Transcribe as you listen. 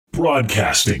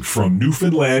Broadcasting from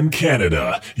Newfoundland,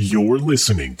 Canada, you're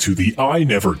listening to the I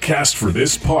Never Cast for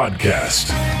This podcast.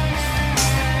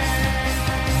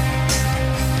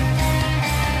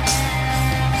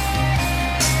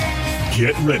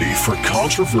 Get ready for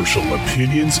controversial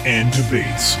opinions and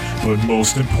debates, but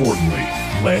most importantly,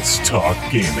 let's talk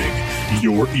gaming.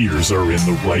 Your ears are in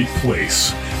the right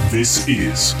place. This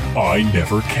is I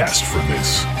Never Cast for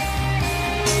This.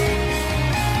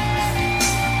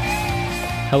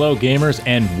 Hello, gamers,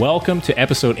 and welcome to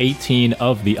episode 18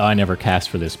 of the I Never Cast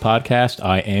for This podcast.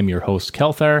 I am your host,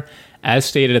 Kelthar. As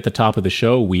stated at the top of the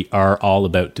show, we are all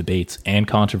about debates and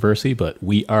controversy, but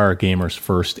we are gamers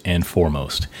first and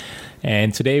foremost.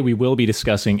 And today we will be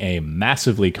discussing a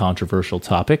massively controversial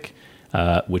topic,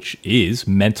 which is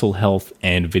mental health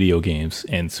and video games.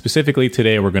 And specifically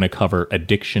today, we're going to cover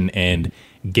addiction and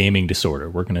gaming disorder.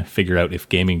 We're going to figure out if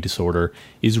gaming disorder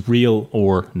is real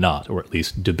or not, or at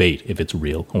least debate if it's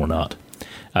real or not.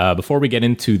 Before we get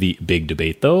into the big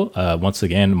debate, though, once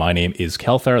again, my name is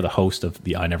Kelthar, the host of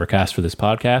the I Never Cast for This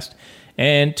podcast.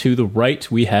 And to the right,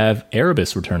 we have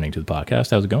Erebus returning to the podcast.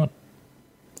 How's it going?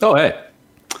 Oh, hey.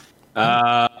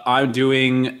 I'm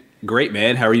doing great,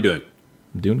 man. How are you doing?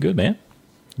 I'm doing good, man.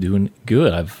 Doing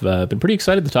good. I've been pretty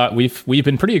excited to talk. We've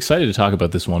been pretty excited to talk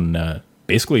about this one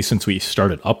basically since we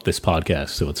started up this podcast.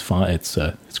 So it's fun. It's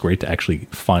great to actually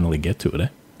finally get to it.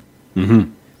 Mm-hmm.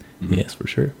 Mm-hmm. Yes, for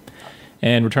sure.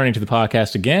 And returning to the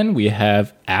podcast again, we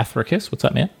have Athricus. What's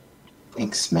up, man?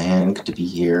 Thanks, man. Good to be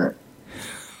here.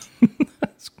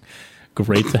 It's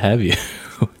great to have you.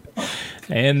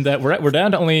 And we're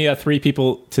down to only 3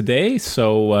 people today.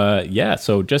 So,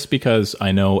 So just because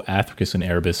I know Athricus and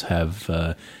Erebus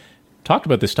have talked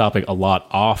about this topic a lot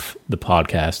off the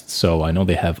podcast, so I know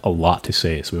they have a lot to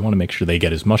say. So we want to make sure they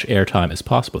get as much airtime as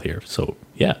possible here. So,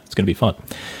 yeah, it's going to be fun.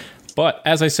 But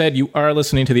as I said, you are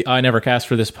listening to the I Never Cast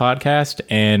for This podcast,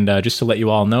 and just to let you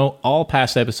all know, all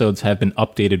past episodes have been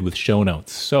updated with show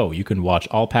notes. So you can watch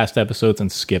all past episodes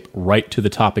and skip right to the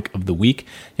topic of the week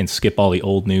and skip all the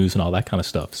old news and all that kind of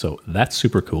stuff. So that's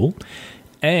super cool.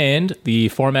 And the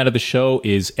format of the show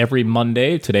is every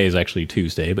Monday. Today is actually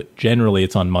Tuesday, but generally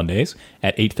it's on Mondays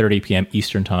at 8:30 p.m.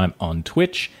 Eastern Time on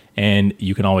Twitch. And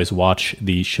you can always watch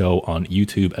the show on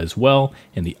YouTube as well.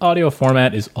 And the audio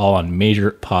format is all on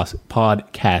major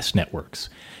podcast networks.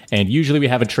 And usually we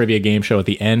have a trivia game show at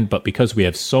the end, but because we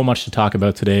have so much to talk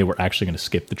about today, we're actually going to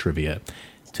skip the trivia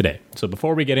today. So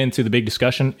before we get into the big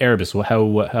discussion, Erebus,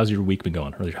 how's your week been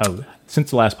going? Since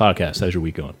the last podcast, how's your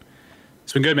week going?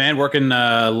 It's been good, man. Working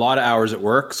a lot of hours at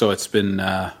work, so it's been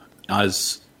not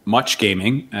as much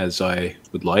gaming as I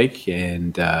would like,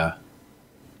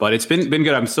 but it's been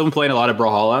good. I'm still playing a lot of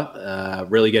Brawlhalla,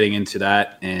 really getting into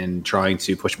that and trying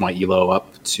to push my elo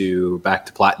up back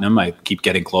to platinum. I keep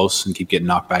getting close and keep getting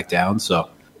knocked back down, so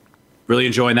really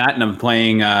enjoying that. And I'm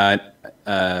playing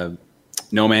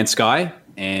No Man's Sky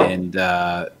and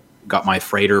got my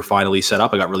freighter finally set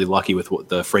up. I got really lucky with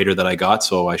the freighter that I got,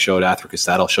 so I showed Athricus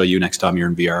that. I'll show you next time you're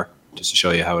in VR just to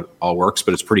show you how it all works,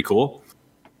 but it's pretty cool.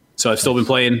 So I've still been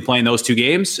playing those 2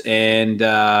 games, and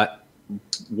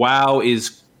WoW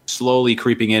is slowly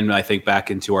creeping in, I think,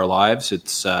 back into our lives.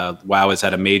 It's WoW has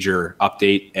had a major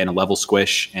update and a level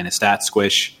squish and a stat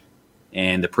squish,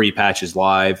 and the pre-patch is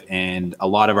live, and a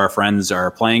lot of our friends are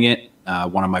playing it.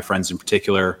 One of my friends in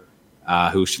particular,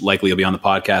 who likely will be on the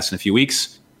podcast in a few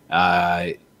weeks,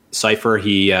 Cypher,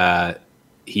 he had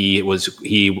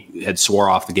swore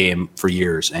off the game for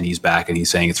years, and he's back and he's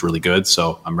saying it's really good.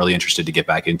 So I'm really interested to get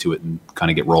back into it and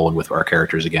kind of get rolling with our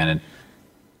characters again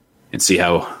and see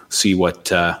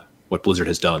what Blizzard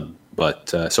has done. But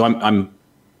so I'm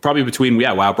probably between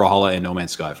WoW, Brawlhalla, and No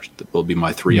Man's Sky. That will be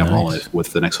my 3 Nice. I'm rolling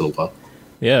with the next little while.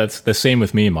 Yeah, it's the same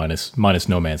with me, minus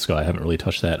No Man's Sky. I haven't really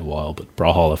touched that in a while, but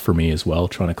Brawlhalla for me as well,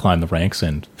 trying to climb the ranks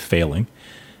and failing.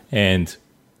 And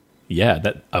yeah,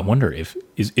 that I wonder if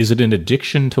is it an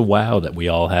addiction to WoW that we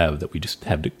all have, that we just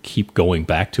have to keep going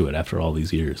back to it after all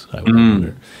these years? I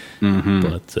wonder. Mm-hmm.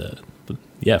 But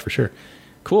yeah, for sure.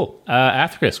 Cool.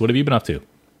 Athricus, what have you been up to?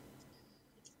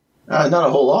 Not a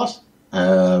whole lot.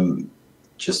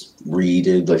 Just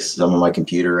redid some of my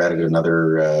computer, added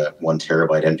another 1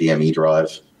 terabyte NVMe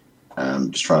drive.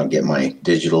 Just trying to get my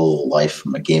digital life,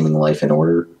 my gaming life in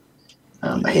order.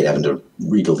 I hate having to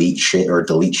delete shit and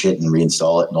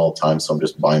reinstall it all the time, so I'm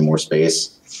just buying more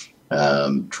space.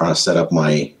 Trying to set up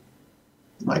my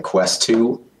Quest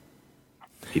 2.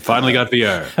 He finally got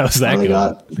VR. How's that going?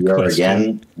 Got VR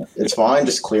again. It's fine,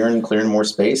 just clearing more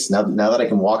space. Now that I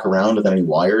can walk around without any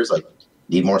wires, I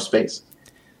need more space.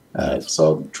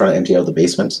 So I'm trying to empty out the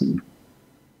basement and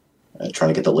trying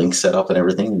to get the link set up and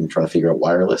everything, and trying to figure out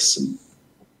wireless. And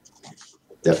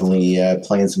definitely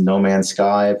playing some No Man's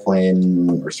Sky,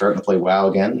 we're starting to play WoW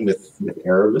again with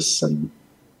Erebus, and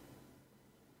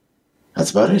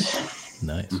that's about it.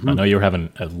 Nice. Mm-hmm. I know you were having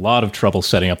a lot of trouble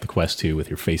setting up the Quest 2 with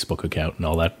your Facebook account and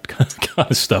all that kind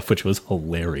of stuff, which was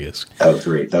hilarious. That was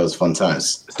great. That was fun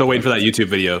times. Still waiting for that YouTube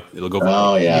video. It'll go.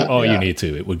 Oh yeah. You need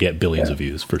to. It would get billions of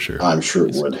views for sure. I'm sure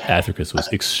it would. Athricus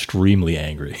was extremely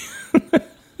angry.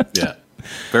 Yeah.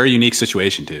 Very unique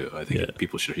situation too. I think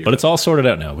people should hear. But it's all sorted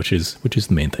out now, which is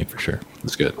the main thing for sure.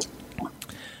 That's good.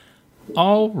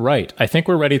 All right. I think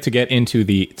we're ready to get into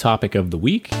the topic of the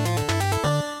week.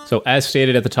 So as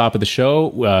stated at the top of the show,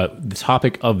 the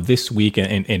topic of this week,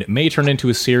 and it may turn into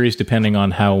a series depending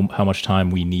on how much time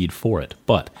we need for it,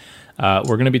 but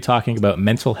we're going to be talking about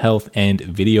mental health and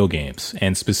video games.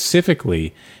 And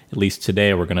specifically, at least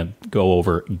today, we're going to go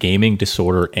over gaming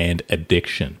disorder and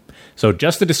addiction. So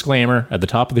just a disclaimer at the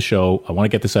top of the show, I want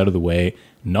to get this out of the way.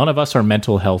 None of us are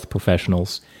mental health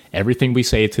professionals. Everything we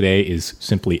say today is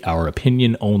simply our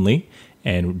opinion only,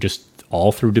 and just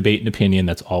all through debate and opinion.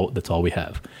 That's all we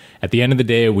have. At the end of the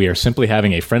day, we are simply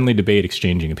having a friendly debate,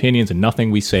 exchanging opinions, and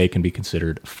nothing we say can be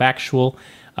considered factual.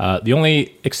 The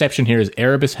only exception here is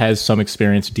Erebus has some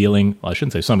experience dealing, well, I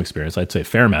shouldn't say some experience, I'd say a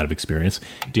fair amount of experience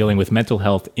dealing with mental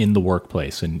health in the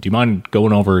workplace. And do you mind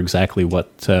going over exactly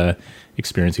what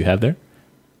experience you have there?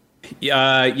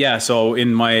 Yeah. So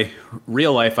in my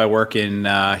real life, I work in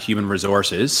human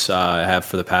resources. I have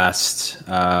for the past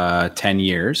 10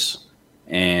 years.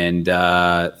 And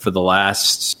for the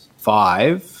last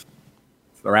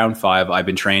around five, I've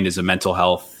been trained as a mental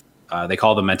health. They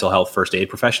call them mental health first aid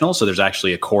professional. So there's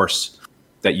actually a course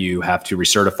that you have to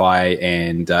recertify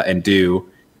and do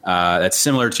that's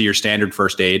similar to your standard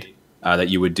first aid that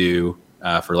you would do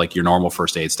for like your normal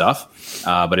first aid stuff,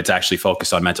 but it's actually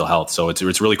focused on mental health. So it's a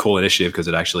really cool initiative because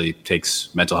it actually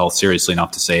takes mental health seriously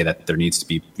enough to say that there needs to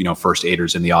be first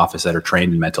aiders in the office that are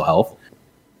trained in mental health.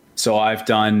 So I've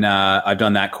done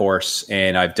that course,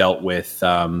 and I've dealt with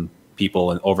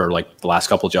people over like the last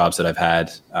couple of jobs that I've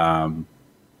had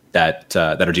that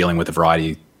are dealing with a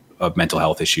variety of mental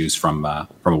health issues from a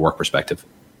work perspective.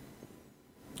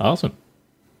 Awesome.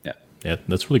 Yeah,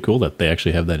 that's really cool that they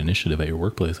actually have that initiative at your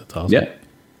workplace. That's awesome.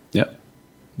 Yeah.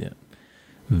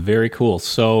 Very cool.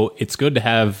 So it's good to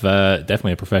have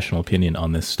definitely a professional opinion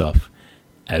on this stuff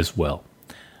as well.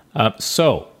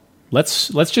 So let's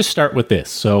just start with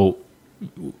this. So,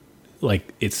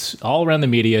 like, it's all around the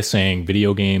media saying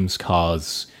video games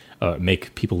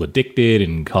make people addicted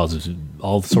and causes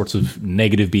all sorts of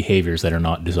negative behaviors that are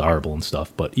not desirable and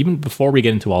stuff. But even before we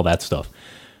get into all that stuff,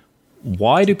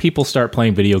 why do people start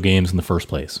playing video games in the first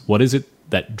place? What is it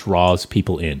that draws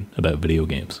people in about video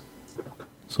games?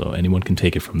 So anyone can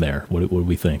take it from there. What do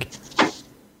we think?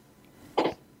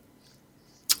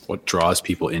 What draws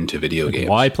people into video games?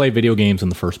 Why play video games in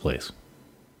the first place?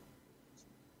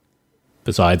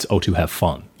 Besides, to have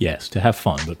fun. Yes, to have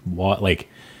fun. But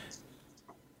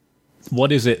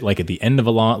what is it like at the end of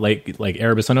a long, like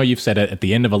Erebus? I know you've said at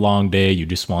the end of a long day, you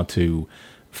just want to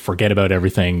forget about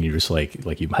everything. You're just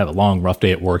like you have a long, rough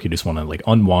day at work. You just want to like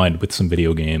unwind with some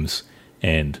video games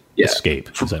and escape.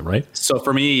 Is that right? So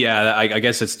for me, I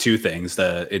guess it's two things.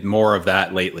 More of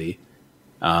that lately.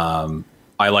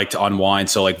 I like to unwind.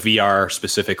 So like VR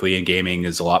specifically in gaming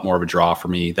is a lot more of a draw for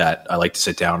me, that I like to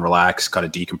sit down, relax, kind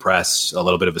of decompress, a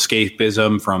little bit of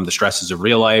escapism from the stresses of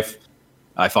real life.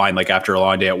 I find like after a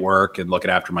long day at work and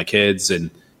looking after my kids, and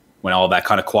when all that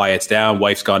kind of quiets down,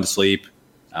 wife's gone to sleep,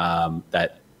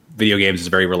 that video games is a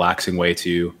very relaxing way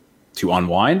to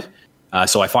unwind.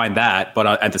 So I find that, but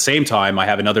at the same time, I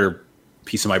have another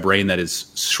piece of my brain that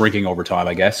is shrinking over time,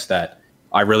 I guess, that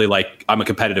I really like. I'm a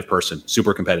competitive person,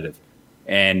 super competitive.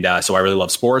 And so I really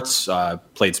love sports,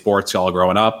 played sports all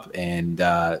growing up. And,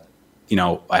 I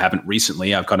haven't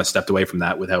recently, I've kind of stepped away from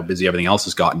that with how busy everything else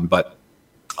has gotten. But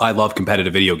I love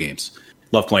competitive video games.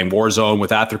 Love playing Warzone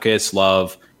with Athricus,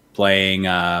 love playing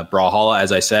Brawlhalla,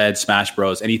 as I said, Smash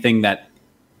Bros, anything that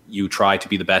you try to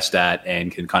be the best at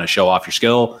and can kind of show off your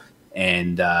skill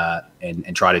and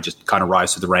try to just kind of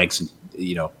rise through the ranks and,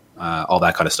 all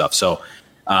that kind of stuff. So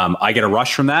I get a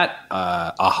rush from that,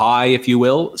 a high, if you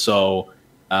will. So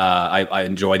I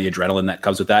enjoy the adrenaline that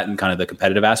comes with that and kind of the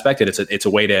competitive aspect. And it's a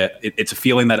way to, it's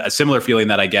a similar feeling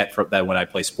that I get from that when I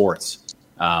play sports,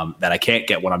 that I can't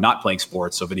get when I'm not playing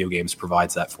sports. So video games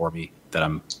provides that for me,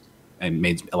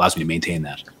 allows me to maintain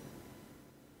that.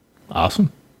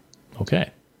 Awesome.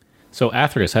 Okay. So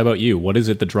Athricus, how about you? What is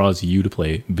it that draws you to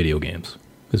play video games?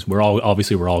 Because we're all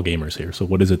gamers here. So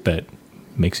what is it that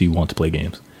makes you want to play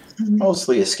games?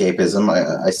 Mostly escapism.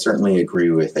 I certainly agree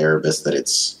with Erebus that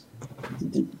it's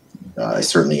I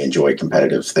certainly enjoy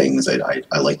competitive things.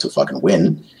 I like to fucking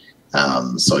win.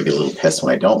 So I get a little pissed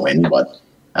when I don't win, but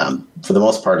for the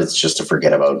most part, it's just to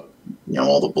forget about,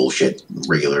 all the bullshit,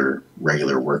 regular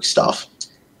work stuff.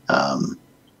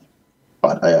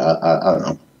 But I don't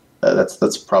know.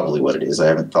 That's probably what it is. I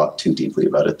haven't thought too deeply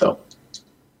about it, though.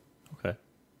 Okay.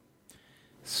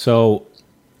 So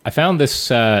I found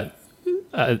this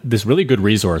this really good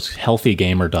resource,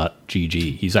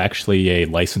 healthygamer.gg. He's actually a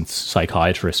licensed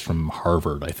psychiatrist from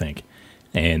Harvard, I think,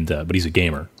 and but he's a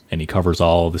gamer, and he covers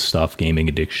all this stuff, gaming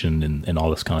addiction and all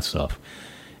this kind of stuff.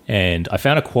 And I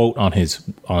found a quote on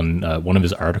one of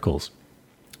his articles,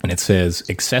 and it says,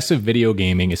 "Excessive video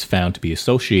gaming is found to be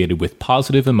associated with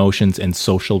positive emotions and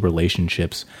social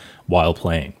relationships while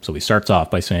playing." So he starts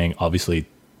off by saying, obviously,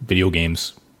 video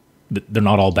games, they're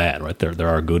not all bad, right? There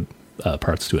are good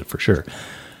parts to it for sure.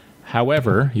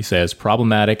 However, he says,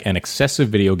 problematic and excessive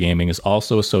video gaming is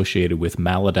also associated with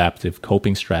maladaptive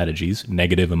coping strategies,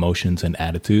 negative emotions and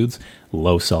attitudes,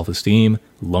 low self-esteem,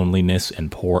 loneliness,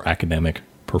 and poor academic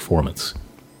performance.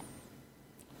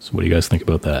 So what do you guys think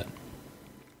about that?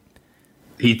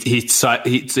 He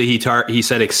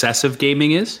said excessive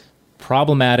gaming is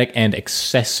problematic and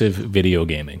excessive video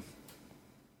gaming.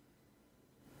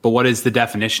 But what is the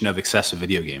definition of excessive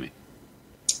video gaming?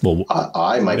 Well,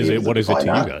 I might be able to what is it to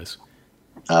define you guys?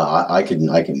 I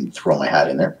can throw my hat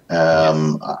in there.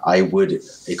 I would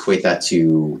equate that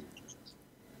to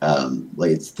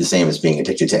like it's the same as being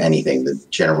addicted to anything. The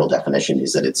general definition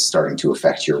is that it's starting to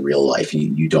affect your real life.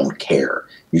 You don't care.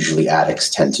 Usually, addicts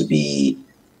tend to be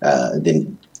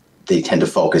then they tend to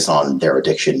focus on their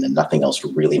addiction and nothing else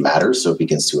really matters. So it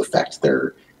begins to affect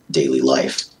their daily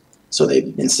life. So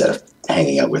they, instead of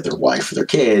hanging out with their wife or their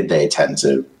kid, they tend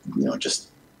to just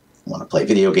want to play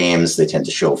video games. They tend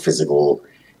to show physical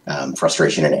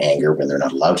frustration and anger when they're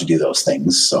not allowed to do those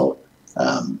things. So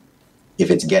if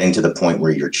it's getting to the point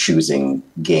where you're choosing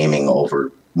gaming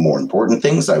over more important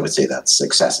things, I would say that's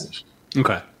excessive.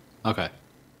 Okay.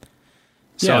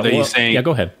 So he's saying, yeah,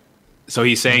 go ahead. So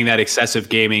he's saying that excessive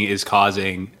gaming is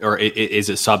causing, or it is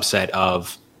a subset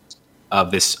of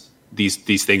these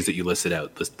things that you listed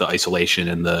out, the isolation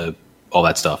and all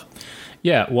that stuff.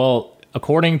 Yeah, well,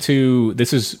 according to,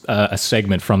 this is a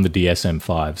segment from the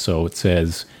DSM-5, so it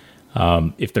says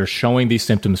if they're showing these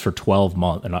symptoms for 12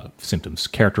 months, not symptoms,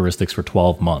 characteristics for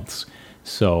 12 months,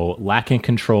 so lacking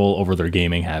control over their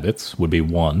gaming habits would be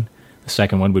one. The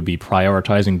second one would be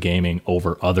prioritizing gaming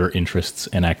over other interests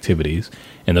and activities.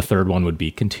 And the third one would be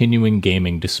continuing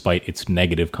gaming despite its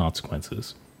negative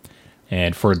consequences.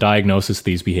 And for a diagnosis,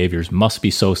 these behaviors must be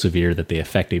so severe that they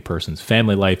affect a person's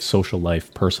family life, social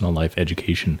life, personal life,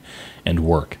 education, and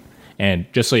work.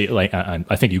 And just so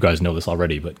I think you guys know this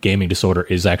already, but gaming disorder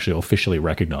is actually officially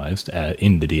recognized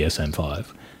in the DSM-5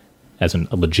 as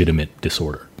a legitimate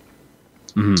disorder.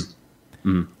 Mm-hmm.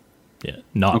 Mm-hmm. Yeah,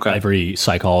 not every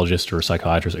psychologist or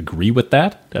psychiatrist agree with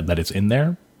that it's in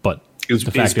there, but is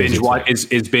binge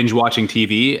watching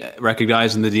TV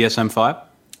recognized in the DSM-5?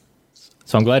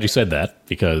 So I'm glad you said that,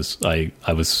 because I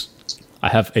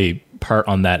have a part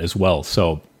on that as well.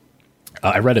 So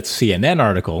I read a CNN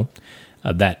article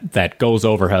that goes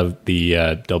over how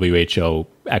the WHO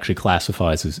actually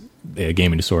classifies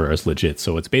gaming disorder as legit.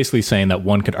 So it's basically saying that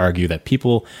one could argue that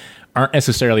people aren't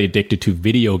necessarily addicted to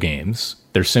video games.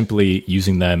 They're simply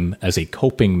using them as a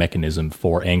coping mechanism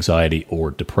for anxiety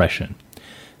or depression.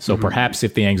 So perhaps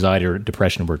if the anxiety or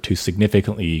depression were to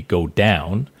significantly go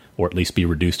down, or at least be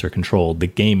reduced or controlled, the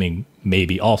gaming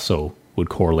maybe also would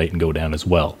correlate and go down as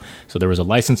well. So there was a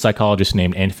licensed psychologist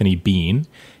named Anthony Bean.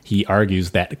 He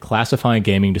argues that classifying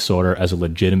gaming disorder as a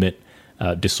legitimate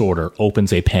disorder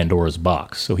opens a Pandora's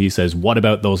box. So he says, what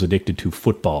about those addicted to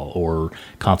football or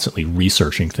constantly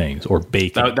researching things or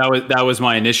baking? That was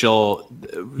my initial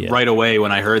right away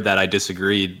when I heard that. I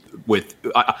disagreed with.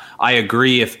 I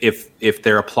agree if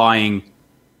they're applying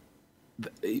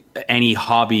any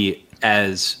hobby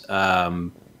as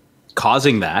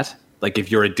causing that, like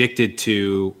if you're addicted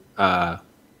to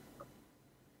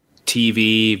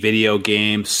TV, video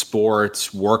games,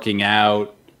 sports, working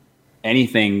out,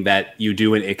 anything that you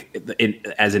do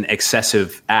as an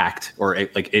excessive act or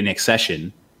like in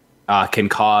accession can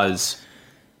cause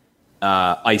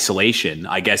isolation.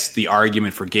 I guess the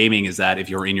argument for gaming is that if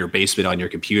you're in your basement on your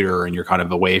computer and you're kind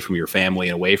of away from your family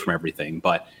and away from everything.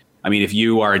 But I mean, if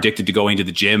you are addicted to going to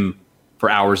the gym for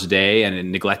hours a day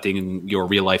and neglecting your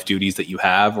real life duties that you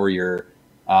have, or you're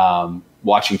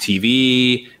watching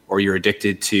TV, or you're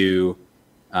addicted to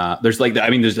there's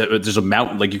a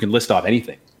mountain, like you can list off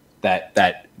anything that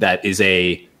is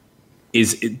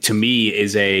to me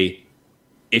is a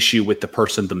issue with the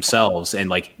person themselves, and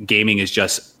like gaming is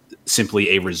just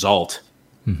simply a result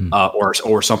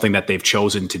or something that they've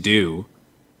chosen to do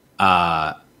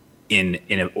or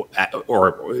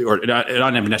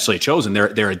not necessarily chosen.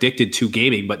 They're addicted to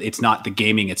gaming, but it's not the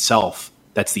gaming itself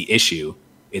that's the issue.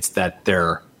 It's that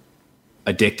they're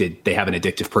addicted. They have an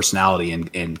addictive personality,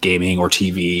 and gaming or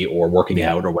TV or working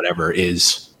out or whatever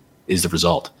is the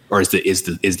result, or is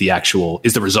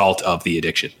the result of the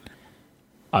addiction.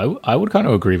 I would kind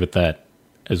of agree with that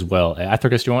as well.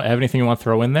 Athricus, do you have anything you want to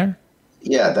throw in there?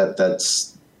 Yeah,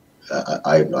 that's.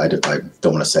 I don't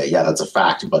want to say that's a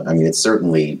fact, but I mean it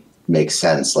certainly makes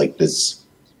sense. Like there's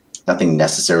nothing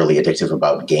necessarily addictive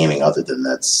about gaming other than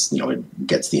it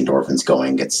gets the endorphins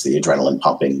going, gets the adrenaline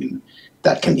pumping, and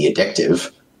that can be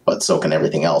addictive. But so can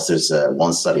everything else. There's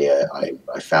one study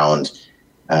I found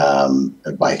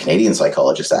by a Canadian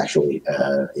psychologist actually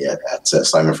at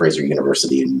Simon Fraser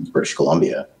University in British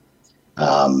Columbia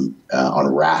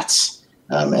on rats.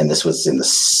 And this was in the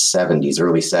 70s,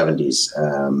 early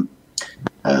 70s.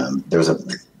 There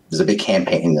was a big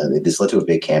campaign. This led to a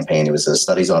big campaign. It was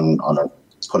studies on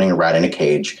putting a rat in a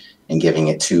cage and giving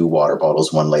it 2 water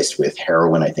bottles, one laced with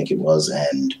heroin, I think it was,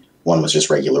 and one was just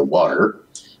regular water.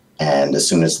 And as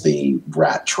soon as the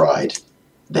rat tried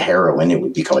the heroin, it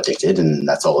would become addicted, and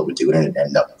that's all it would do, and it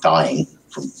ended up dying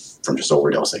from just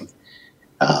overdosing.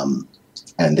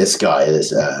 And this guy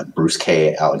is Bruce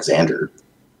K. Alexander.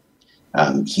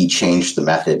 He changed the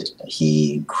method.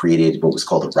 He created what was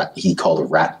called a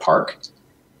rat park,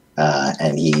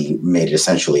 and he made it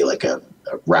essentially like a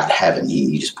rat heaven.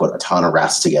 He just put a ton of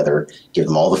rats together, give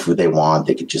them all the food they want.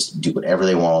 They could just do whatever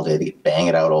they want all day. They could bang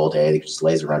it out all day. They could just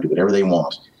laze around, do whatever they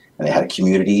want. And they had a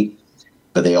community,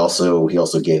 but he also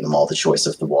gave them all the choice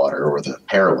of the water or the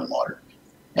heroin water.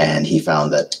 And he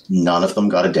found that none of them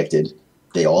got addicted.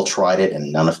 They all tried it,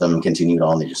 and none of them continued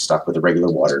on. They just stuck with the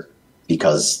regular water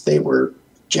because they were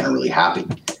generally happy.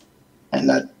 And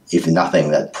that, if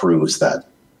nothing, that proves that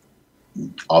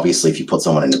obviously if you put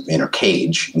someone in a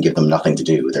cage and give them nothing to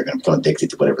do, they're going to become addicted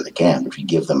to whatever they can. But if you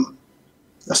give them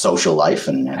a social life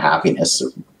and happiness, or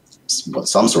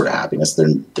some sort of happiness,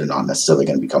 they're not necessarily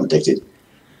going to become addicted,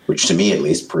 which to me at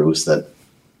least proves that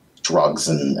drugs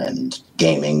and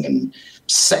gaming and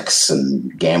sex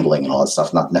and gambling and all that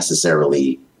stuff, not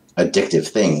necessarily addictive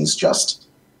things, just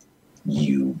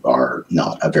you are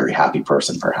not a very happy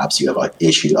person. Perhaps you have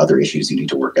other issues you need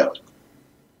to work out.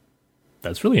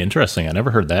 That's really interesting. I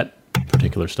never heard that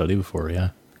particular study before.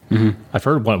 Yeah. Mm-hmm. I've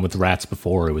heard one with rats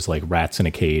before. It was like rats in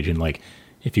a cage, and like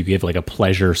if you give like a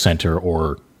pleasure center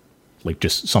or like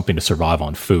just something to survive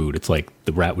on food, it's like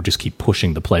the rat would just keep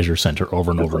pushing the pleasure center over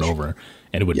and over and over,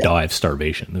 and it would die of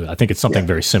starvation. I think it's something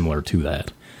very similar to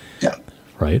that. Yeah.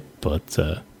 Right. But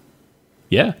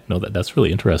that's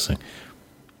really interesting.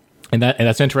 And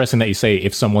that's interesting that you say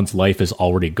if someone's life is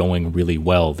already going really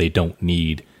well, they don't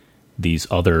need these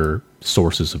other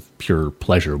sources of pure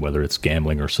pleasure, whether it's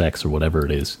gambling or sex or whatever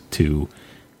it is, to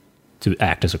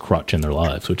act as a crutch in their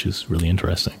lives, which is really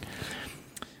interesting.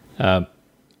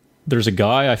 There's a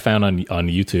guy I found on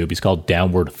YouTube. He's called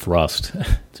Downward Thrust.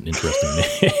 It's an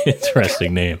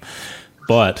interesting name.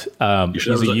 But you found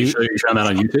that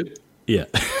on YouTube? Yeah.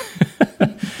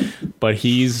 But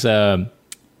he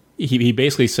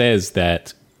basically says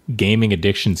that gaming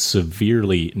addiction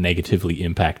severely negatively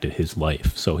impacted his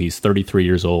life. So he's 33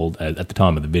 years old at the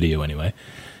time of the video anyway.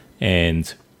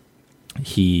 And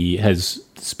he has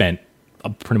spent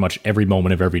pretty much every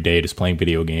moment of every day just playing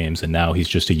video games. And now he's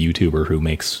just a YouTuber who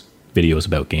makes videos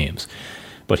about games.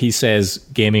 But he says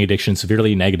gaming addiction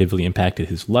severely negatively impacted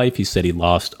his life. He said he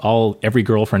lost every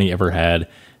girlfriend he ever had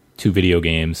to video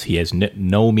games. He has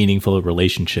no meaningful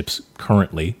relationships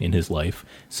currently in his life.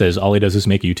 Says all he does is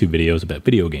make YouTube videos about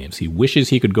video games. He wishes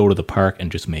he could go to the park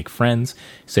and just make friends.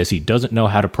 Says he doesn't know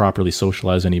how to properly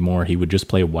socialize anymore. He would just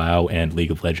play WoW and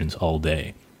League of Legends all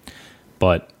day.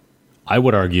 But I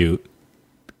would argue,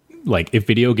 like, if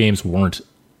video games weren't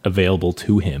available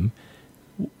to him,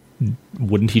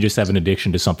 wouldn't he just have an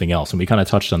addiction to something else? And we kind of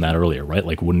touched on that earlier, right?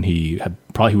 Like, wouldn't he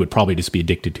would probably just be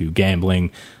addicted to gambling,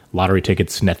 lottery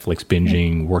tickets, Netflix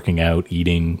binging, working out,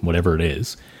 eating, whatever it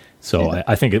is. So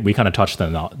I think we kind of touched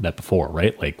on that before,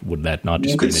 right? Like, would that not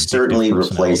just be an addictive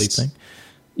personality thing?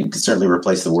 You could certainly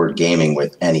replace the word gaming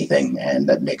with anything, and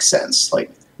that makes sense.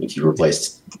 Like, if you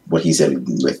replaced what he said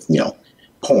with,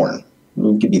 porn,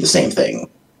 it could be the same thing.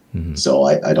 Mm-hmm. So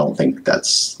I don't think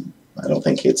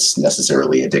it's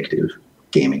necessarily addictive,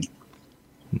 gaming.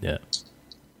 Yeah.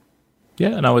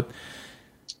 Yeah, and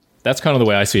that's kind of the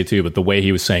way I see it too, but the way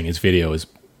he was saying his video is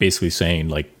basically saying,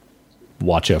 like,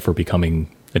 watch out for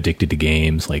becoming addicted to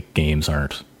games. Like, games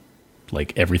aren't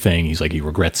like everything. He's like, he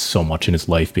regrets so much in his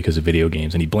life because of video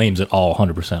games, and he blames it all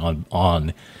 100%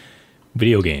 on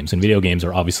video games. And video games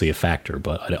are obviously a factor,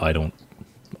 but I don't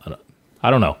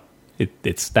know.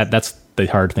 That's the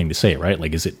hard thing to say, right?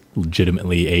 Like, is it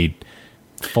legitimately a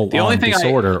full-on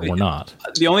disorder or not?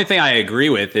 The only thing I agree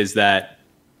with is that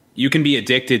you can be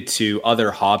addicted to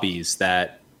other hobbies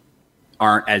that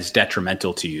aren't as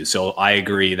detrimental to you. So I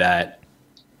agree that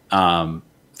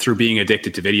through being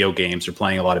addicted to video games or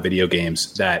playing a lot of video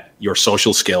games, that your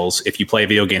social skills, if you play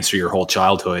video games through your whole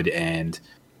childhood and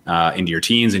into your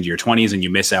teens, into your 20s, and you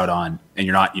miss out on, and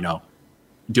you're not,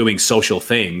 doing social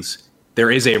things,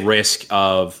 there is a risk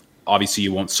of, obviously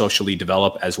you won't socially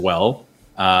develop as well,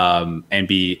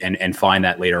 and find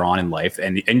that later on in life.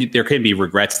 And there can be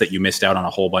regrets that you missed out on a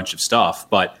whole bunch of stuff.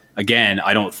 But again,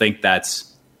 I don't think that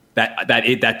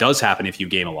does happen if you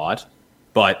game a lot,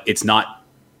 but it's not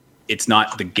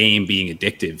the game being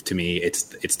addictive to me.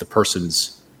 It's the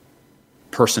person's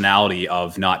personality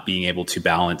of not being able to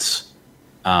balance,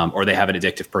 or they have an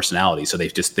addictive personality. So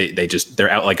they're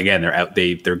out, like, again,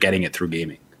 they're getting it through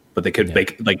gaming, but they could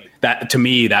make, like, that. To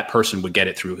me, that person would get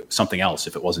it through something else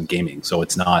if it wasn't gaming. So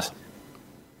it's not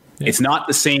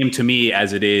the same to me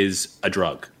as it is a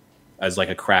drug, as like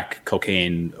a crack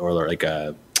cocaine, or like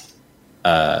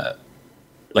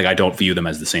like, I don't view them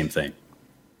as the same thing.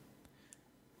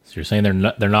 So you're saying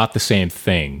they're not the same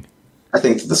thing? I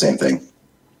think it's the same thing.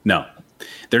 No,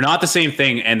 they're not the same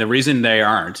thing. And the reason they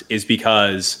aren't is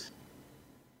because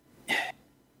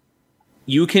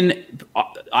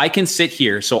I can sit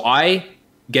here. So I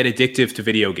get addicted to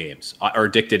video games. I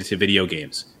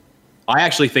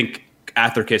actually think,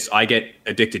 Athricus, I get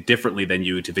addicted differently than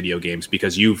you to video games,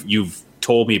 because you've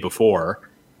told me before,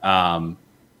 that,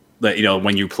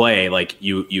 when you play, like,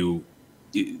 you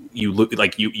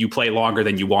play longer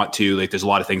than you want to. Like, there's a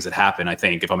lot of things that happen. I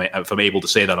think if I'm able to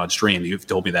say that on stream, you've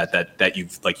told me that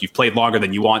you've played longer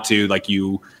than you want to. Like,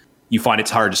 you find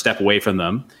it's hard to step away from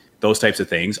them. Those types of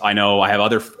things. I know I have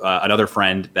another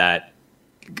friend that,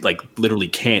 like, literally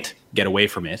can't get away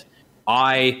from it.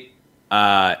 I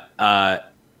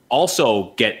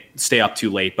also stay up too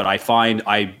late, but I find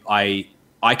I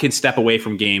can step away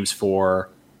from games for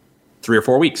 3 or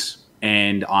 4 weeks,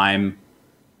 and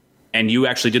you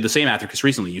actually did the same, Athricus,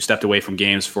 recently. You stepped away from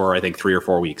games for, I think, 3 or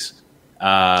 4 weeks,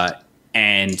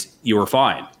 and you were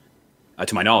fine,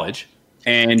 to my knowledge.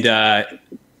 And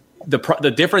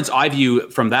the difference I view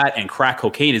from that and crack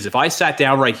cocaine is, if I sat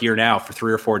down right here now for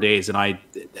 3 or 4 days and I,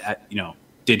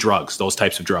 did drugs, those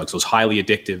types of drugs, those highly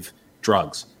addictive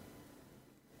drugs,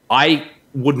 I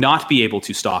would not be able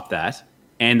to stop that.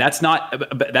 And that's not an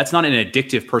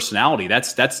addictive personality.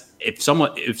 That's if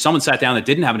someone sat down that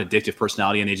didn't have an addictive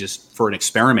personality and they just, for an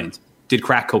experiment, did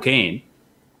crack cocaine,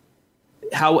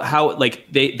 how like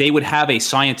they would have a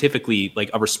scientifically, like,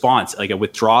 a response, like a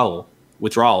withdrawal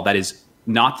that is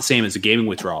not the same as a gaming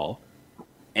withdrawal.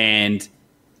 And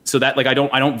so that, like, I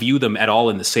don't view them at all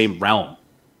in the same realm.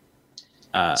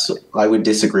 So I would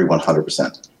disagree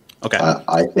 100%. Okay.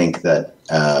 I think that,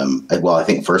 I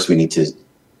think first we need to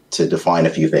define a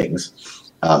few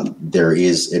things. There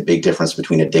is a big difference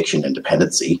between addiction and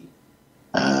dependency.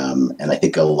 And I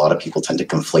think a lot of people tend to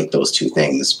conflate those two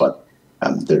things, but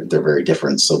they're very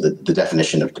different. So the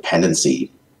definition of dependency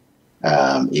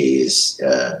is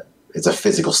it's a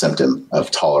physical symptom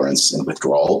of tolerance and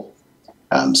withdrawal.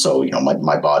 So,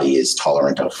 my body is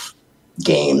tolerant of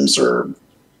games or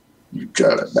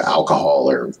alcohol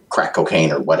or crack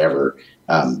cocaine or whatever,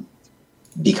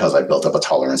 because I built up a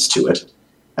tolerance to it,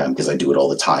 because I do it all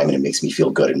the time and it makes me feel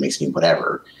good. It makes me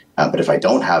whatever. But if I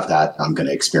don't have that, I'm going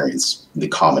to experience the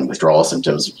common withdrawal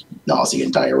symptoms, nausea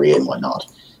and diarrhea and whatnot.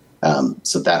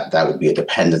 So that would be a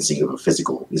dependency of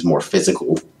is more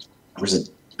physical.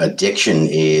 Whereas addiction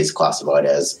is classified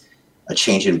as a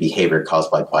change in behavior caused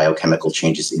by biochemical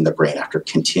changes in the brain after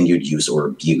continued use or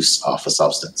abuse of a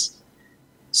substance.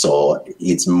 So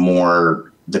it's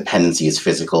more, dependency is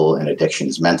physical and addiction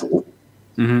is mental.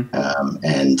 Mm-hmm.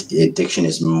 And addiction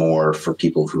is more for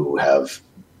people who have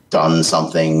done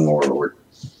something or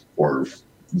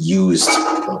used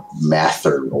meth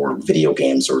or video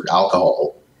games or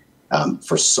alcohol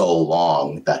for so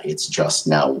long that it's just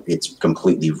now it's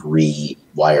completely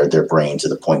rewired their brain to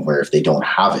the point where if they don't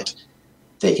have it,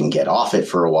 they can get off it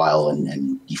for a while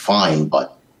and be fine.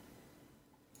 But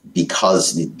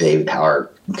because they are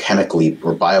chemically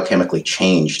or biochemically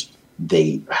changed,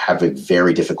 they have a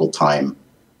very difficult time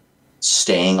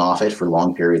staying off it for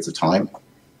long periods of time.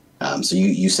 So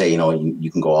you say,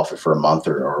 you can go off it for a month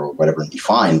or whatever and be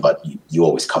fine, but you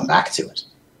always come back to it.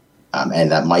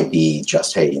 And that might be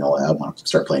just, hey, I want to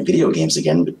start playing video games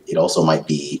again, but it also might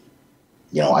be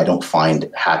I don't find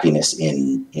happiness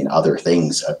in other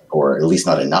things, or at least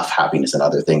not enough happiness in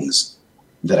other things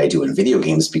that I do in video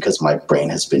games, because my brain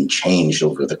has been changed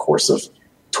over the course of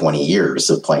 20 years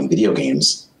of playing video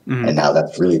games. Mm-hmm. And now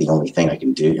that's really the only thing I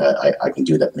can do. I can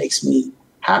do that makes me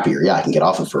happier. Yeah, I can get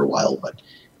off it for a while, but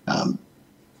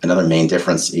another main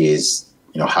difference is,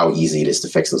 how easy it is to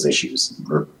fix those issues,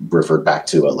 or revert back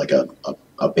to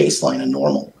a baseline, a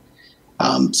normal.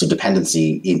 So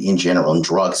dependency in general, and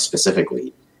drugs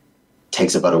specifically,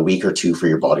 takes about a week or two for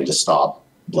your body to stop,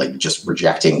 like, just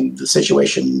rejecting the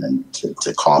situation and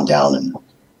to calm down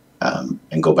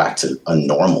and go back to a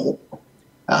normal.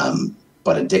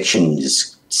 But addiction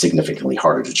is significantly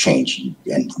harder to change,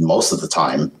 and most of the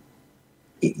time,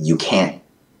 you can't.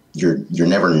 You're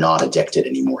never not addicted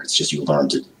anymore. It's just you learn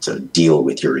to deal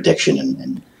with your addiction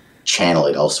and channel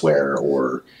it elsewhere,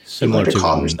 or similar to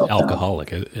an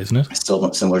alcoholic, isn't it?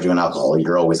 Still similar to an alcoholic.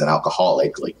 You're always an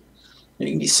alcoholic. Like, you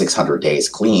can be 600 days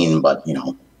clean, but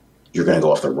you're going to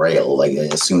go off the rail. Like,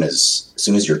 as soon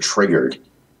as you're triggered,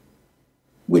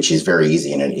 which is very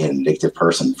easy in an addictive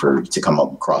person to come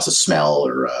across a smell,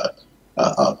 or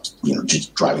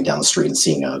just driving down the street and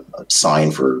seeing a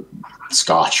sign for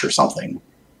scotch or something.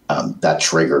 That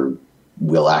trigger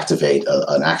will activate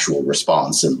an actual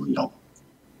response, and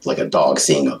like a dog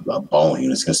seeing a bone,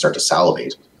 it's going to start to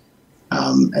salivate.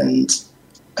 And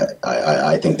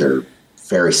I think they're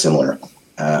very similar.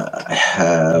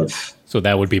 So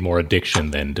that would be more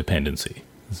addiction than dependency.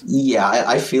 Yeah,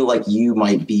 I feel like you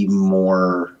might be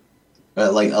more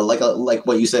like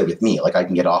what you said with me. Like, I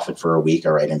can get off it for a week,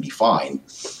 all right, and be fine.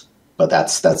 But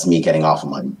that's me getting off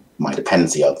of my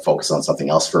dependency. I'll focus on something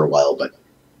else for a while, but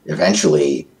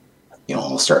eventually,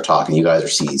 I'll start talking. You guys are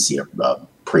see a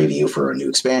preview for a new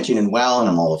expansion in WoW,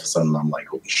 and all of a sudden I'm like,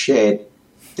 holy shit,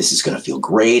 this is going to feel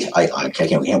great. I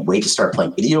can't wait to start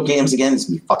playing video games again. It's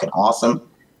going to be fucking awesome.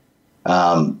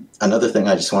 Another thing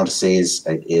I just wanted to say is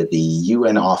the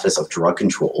UN Office of Drug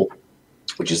Control,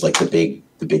 which is like the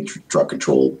big drug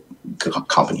control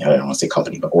company. I don't want to say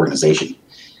company, but organization.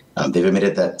 They've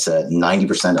admitted that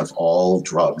 90% of all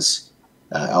drugs,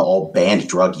 all banned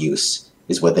drug use,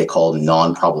 is what they call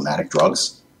non-problematic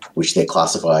drugs, which they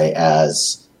classify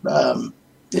as,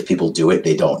 if people do it,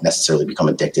 they don't necessarily become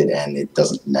addicted, and it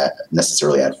doesn't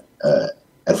necessarily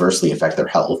adversely affect their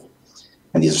health.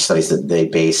 And these are studies that they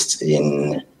based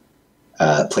in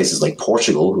places like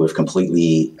Portugal, who have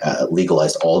completely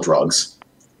legalized all drugs,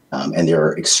 and there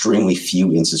are extremely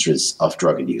few instances of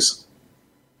drug abuse.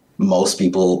 Most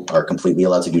people are completely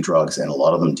allowed to do drugs, and a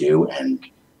lot of them do, and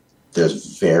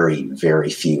there's very, very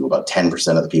few, about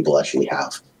 10% of the people actually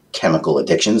have chemical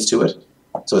addictions to it.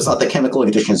 So it's not that chemical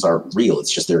addictions are real,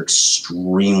 it's just they're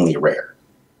extremely rare.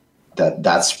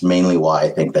 That's mainly why I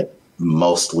think that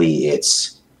mostly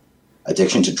it's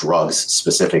addiction to drugs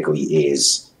specifically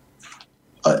is,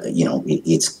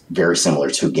 it's very similar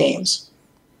to games.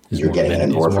 You're getting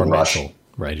an endorphin rush.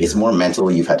 Right. It's more mental.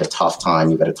 You've had a tough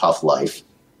time. You've had a tough life.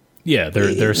 Yeah,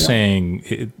 they're saying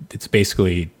it's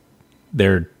basically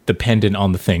they're dependent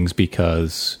on the things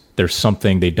because there's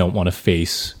something they don't want to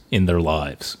face in their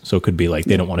lives. So it could be like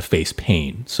they don't want to face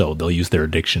pain, so they'll use their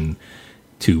addiction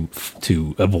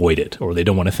to avoid it, or they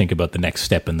don't want to think about the next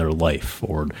step in their life,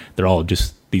 or they're all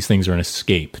just, these things are an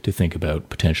escape to think about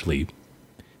potentially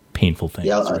painful things.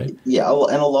 Right? Yeah, well,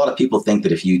 and a lot of people think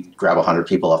that if you grab 100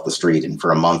 people off the street and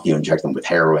for a month you inject them with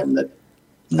heroin, that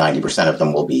 90% of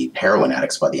them will be heroin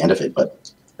addicts by the end of it.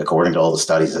 But according to all the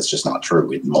studies, that's just not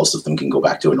true. Most of them can go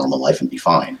back to a normal life and be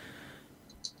fine.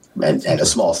 And a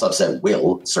small subset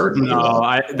will, certainly.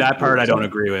 No, that part I don't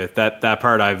agree with. That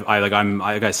part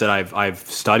I've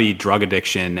studied drug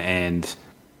addiction, and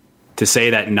to say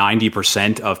that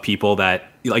 90% of people that,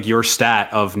 like your stat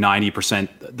of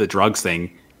 90% the drugs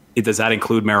thing, does that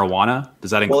include marijuana?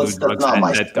 Does that include drugs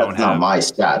that don't have? That's not my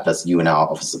stat. That's UN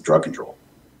Office of Drug Control.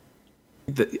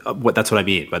 That's what I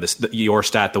mean by this. Your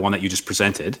stat, the one that you just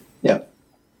presented. Yeah.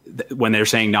 When they're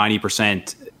saying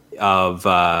 90% of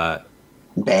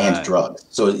banned drugs,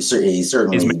 so it certainly is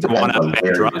marijuana a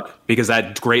banned drug, because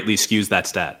that greatly skews that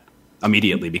stat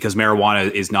immediately, because marijuana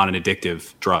is not an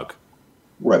addictive drug.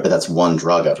 Right, but that's one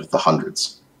drug out of the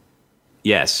hundreds.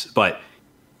 Yes, but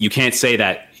you can't say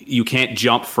that. You can't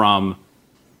jump from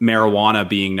marijuana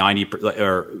being 90%,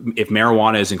 or if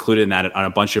marijuana is included in that on a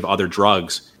bunch of other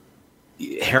drugs.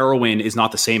 Heroin is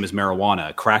not the same as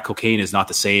marijuana. Crack cocaine is not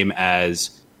the same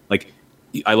as, like,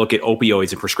 I look at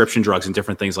opioids and prescription drugs and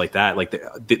different things like that. Like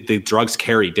the drugs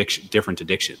carry different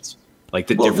addictions, like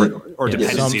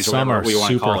dependencies. Some are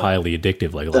super highly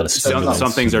addictive. Like a lot of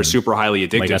some things are super highly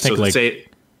addictive.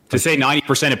 To say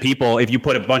 90% of people, if you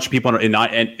put a bunch of people in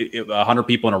 100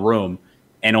 people in a room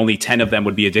and only 10 of them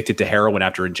would be addicted to heroin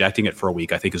after injecting it for a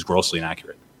week, I think is grossly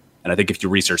inaccurate. And I think if you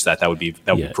research that would be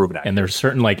proven accurate. And there's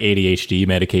certain like ADHD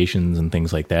medications and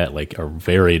things like that, like are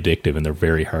very addictive and they're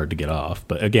very hard to get off.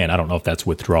 But again, I don't know if that's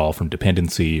withdrawal from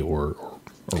dependency or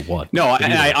what. No,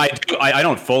 I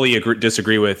don't fully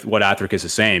disagree with what Athricus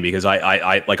is saying, because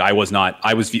I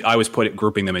was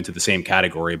grouping them into the same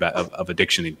category of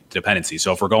addiction and dependency.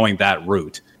 So if we're going that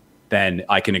route, then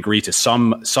I can agree to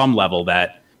some level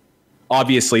that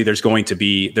obviously there's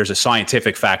a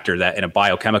scientific factor that and a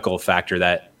biochemical factor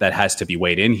that has to be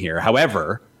weighed in here.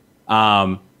 However,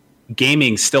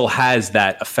 gaming still has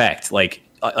that effect.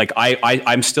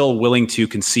 I'm still willing to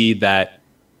concede that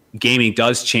gaming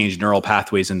does change neural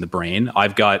pathways in the brain.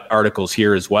 I've got articles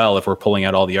here as well. If we're pulling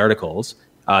out all the articles,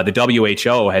 the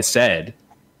WHO has said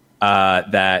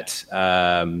that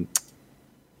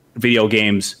video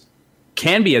games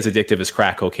can be as addictive as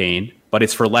crack cocaine, but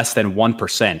it's for less than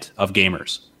 1% of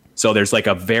gamers. So there's like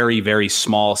a very, very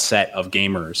small set of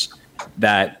gamers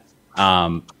that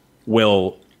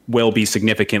will be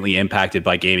significantly impacted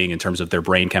by gaming in terms of their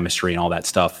brain chemistry and all that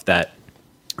stuff that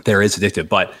there is addictive.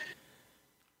 But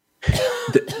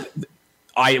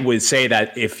I would say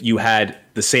that if you had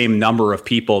the same number of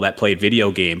people that played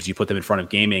video games, you put them in front of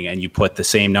gaming, and you put the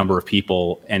same number of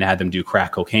people and had them do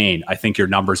crack cocaine, I think your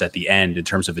numbers at the end in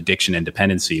terms of addiction and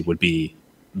dependency would be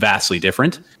vastly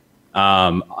different.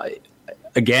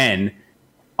 Again,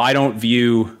 I don't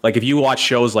view, like, if you watch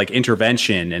shows like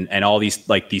Intervention and all these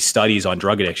studies on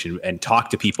drug addiction and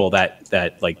talk to people that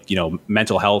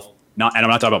mental health, and I'm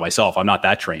not talking about myself, I'm not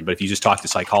that trained, but if you just talk to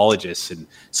psychologists and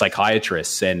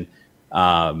psychiatrists and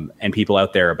people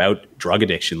out there about drug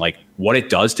addiction, like what it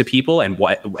does to people and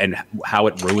how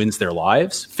it ruins their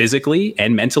lives physically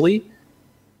and mentally,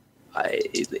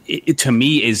 it to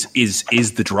me is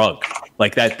the drug.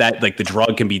 Like that like the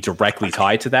drug can be directly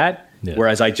tied to that. Yeah.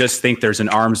 Whereas I just think there's an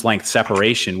arm's length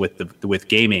separation with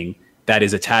gaming that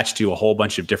is attached to a whole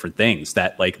bunch of different things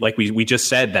that like we just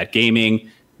said, that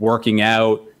gaming, working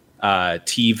out,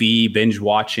 TV, binge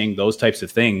watching, those types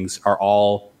of things are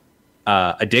all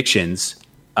addictions.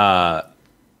 And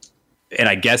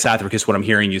I guess, Athricus, what I'm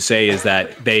hearing you say is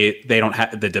that they don't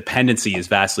have, the dependency is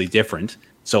vastly different.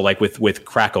 So like with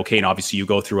crack cocaine, obviously you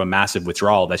go through a massive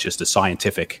withdrawal. That's just a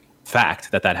scientific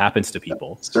fact that happens to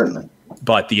people. Certainly.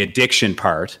 But the addiction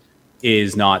part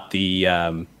is not the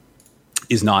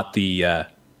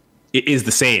it is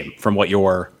the same from what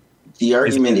you're. The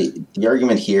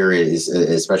argument here is,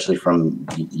 especially from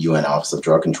UN Office of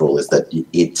Drug Control, is that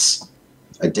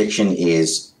addiction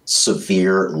is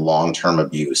severe long-term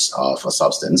abuse of a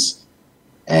substance,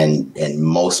 and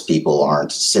most people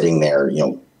aren't sitting there,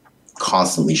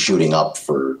 constantly shooting up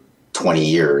for 20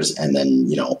 years and then,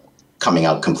 coming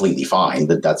out completely fine.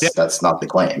 But that's not the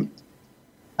claim.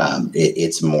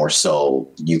 It's more so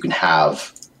you can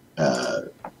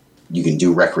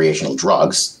do recreational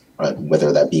drugs,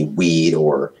 whether that be weed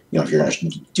or, if you're going to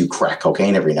do crack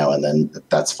cocaine every now and then,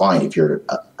 that's fine. If you're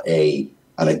an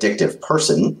addictive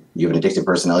person, you have an addictive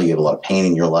personality, you have a lot of pain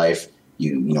in your life,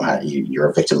 you're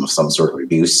a victim of some sort of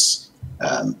abuse,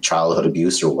 childhood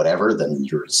abuse or whatever, then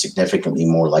you're significantly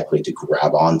more likely to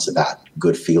grab onto that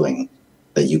good feeling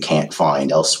that you can't find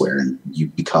elsewhere, and you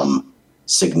become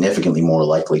significantly more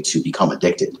likely to become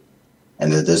addicted.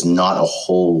 And there's not a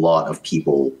whole lot of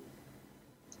people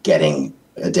getting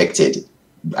addicted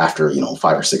after 5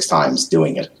 or 6 times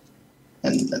doing it.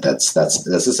 And that's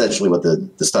essentially what the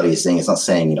study is saying. It's not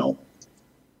saying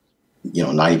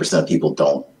 90% of people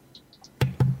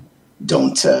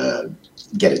don't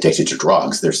get addicted to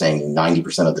drugs. They're saying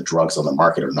 90% of the drugs on the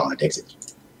market are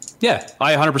non-addictive. Yeah,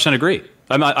 I 100% agree.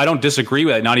 I don't disagree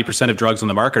with that. 90% of drugs on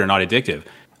the market are not addictive.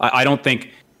 I don't think,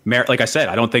 like I said,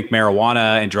 I don't think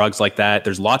marijuana and drugs like that,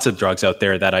 there's lots of drugs out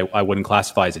there that I wouldn't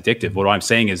classify as addictive. What I'm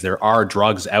saying is there are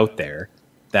drugs out there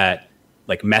that,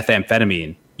 like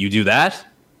methamphetamine, you do that,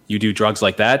 you do drugs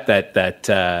like that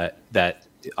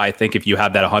I think if you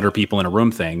have that 100 people in a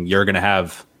room thing, you're going to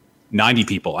have 90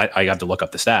 people. I have to look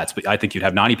up the stats, but I think you'd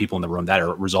have 90 people in the room that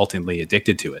are resultingly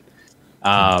addicted to it.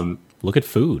 Look at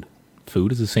food.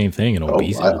 Food is the same thing, and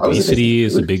obesity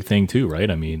is a big thing too,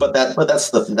 right? I mean, but that's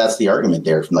the argument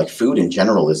there. Like, food in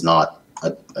general is not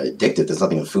addictive. There's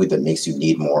nothing in food that makes you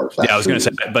need more of that. Yeah, I was going to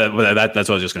say, but that's what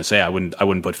I was just going to say. I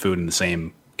wouldn't put food in the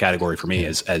same category for me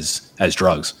as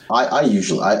drugs.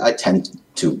 I tend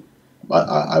to.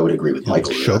 I would agree with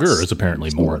Michael. Sugar is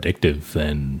apparently more addictive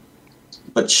than.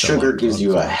 But sugar gives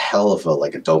you a hell of a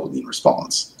dopamine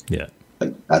response. Yeah,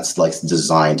 that's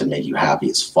designed to make you happy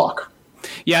as fuck.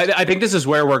 Yeah, I think this is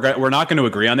where we're not going to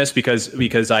agree on this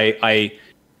because I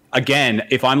again,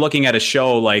 if I'm looking at a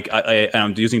show like and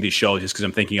I'm using these shows just because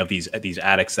I'm thinking of these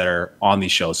addicts that are on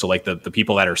these shows. So like the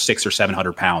people that are 600 or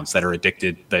 700 pounds that are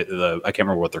addicted. I can't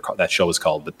remember what that show is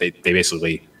called, but they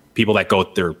basically people that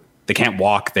they can't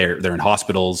walk. They're in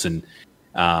hospitals and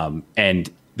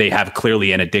they have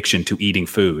clearly an addiction to eating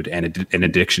food and an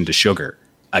addiction to sugar.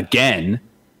 Again,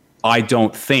 I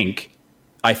think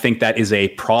that is a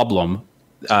problem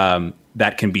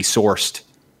that can be sourced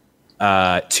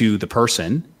to the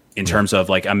person in terms of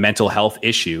like a mental health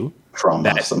issue.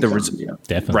 Trauma, Definitely.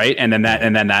 Right. And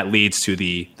then that leads to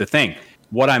the thing.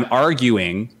 What I'm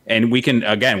arguing, and we can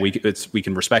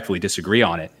respectfully disagree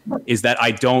on it, is that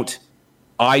I think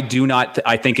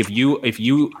if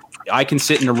I can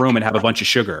sit in a room and have a bunch of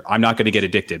sugar, I'm not going to get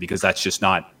addicted because that's just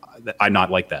not, I'm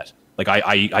not like that. Like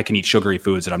I can eat sugary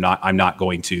foods and I'm not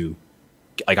going to,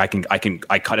 like I do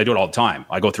it all the time.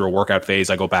 I go through a workout phase.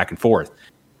 I go back and forth.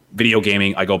 Video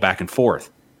gaming, I go back and forth.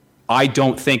 I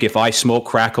don't think if I smoke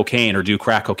crack cocaine or do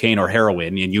crack cocaine or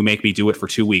heroin and you make me do it for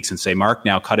 2 weeks and say, Mark,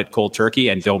 now cut it cold turkey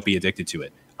and don't be addicted to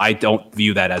it. I don't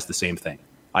view that as the same thing.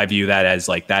 I view that as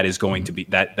like, that is going to be,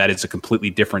 that is a completely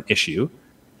different issue.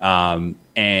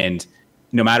 And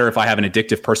no matter if I have an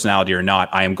addictive personality or not,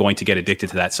 I am going to get addicted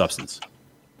to that substance.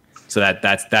 So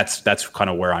that's kind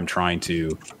of where I'm trying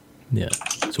to. Yeah.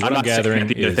 So what I'm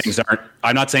gathering is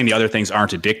I'm not saying the other things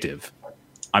aren't addictive.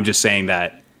 I'm just saying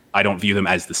that I don't view them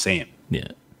as the same. Yeah.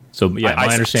 So yeah, my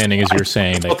understanding is you're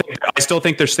saying that I still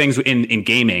think there's things in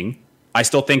gaming. I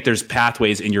still think there's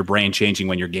pathways in your brain changing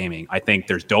when you're gaming. I think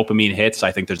there's dopamine hits.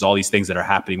 I think there's all these things that are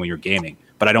happening when you're gaming,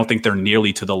 but I don't think they're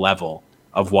nearly to the level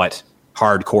of what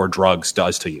hardcore drugs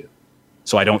does to you.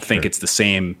 So I don't think it's the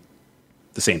same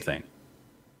thing.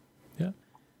 Yeah.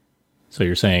 So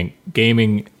you're saying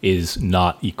gaming is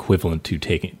not equivalent to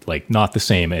taking, like not the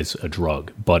same as a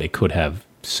drug, but it could have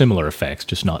similar effects,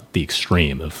 just not the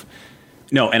extreme of.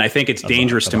 No, and I think it's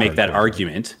dangerous to make that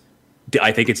argument.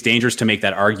 I think it's dangerous to make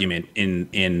that argument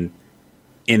in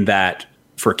that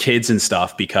for kids and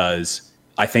stuff, because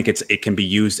I think it can be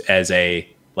used as a,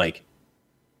 like,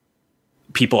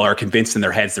 people are convinced in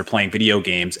their heads they're playing video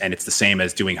games and it's the same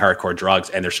as doing hardcore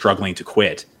drugs and they're struggling to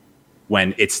quit,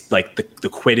 when it's like the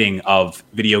quitting of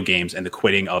video games and the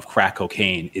quitting of crack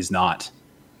cocaine is not.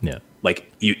 Yeah.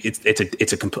 Like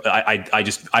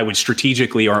I would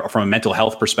strategically or from a mental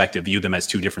health perspective view them as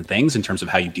two different things in terms of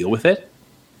how you deal with it.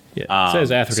 Yeah. So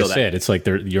as Athricus said, it's like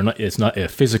it's not a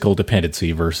physical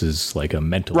dependency versus like a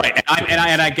mental. Right.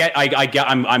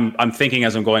 I'm thinking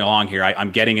as I'm going along here,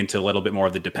 I'm getting into a little bit more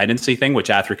of the dependency thing, which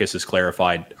Athricus has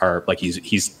clarified are like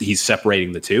he's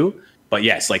separating the two. But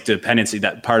yes, like dependency,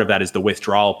 that part of that is the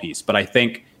withdrawal piece. But I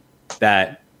think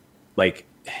that like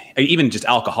even just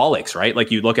alcoholics, right?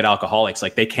 Like you look at alcoholics,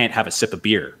 like they can't have a sip of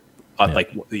beer.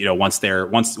 Like, you know, once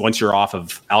you're off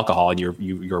of alcohol and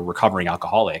you're recovering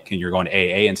alcoholic and you're going to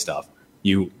AA and stuff,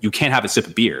 you can't have a sip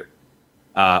of beer,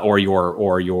 or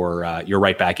you're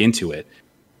right back into it.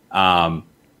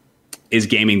 Is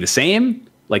gaming the same?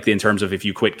 Like in terms of if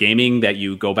you quit gaming, that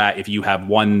you go back, if you have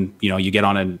one, you know, you get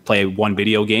on and play one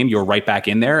video game, you're right back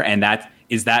in there. And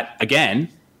is that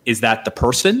the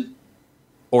person,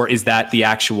 or is that the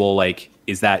actual, like,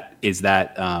 is that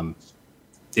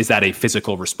a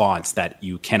physical response that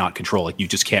you cannot control? Like you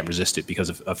just can't resist it because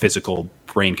of a physical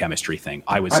brain chemistry thing?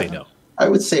 I would say no. I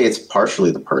would say it's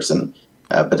partially the person,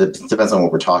 but it depends on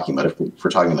what we're talking about. If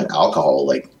we're talking about alcohol,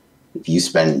 like if you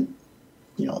spend,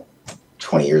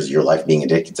 20 years of your life being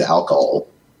addicted to alcohol,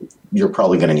 you're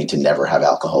probably going to need to never have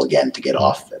alcohol again to get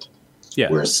off of it. Yeah.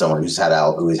 Whereas someone who's had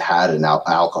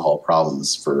alcohol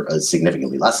problems for a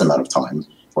significantly less amount of time,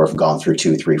 or have gone through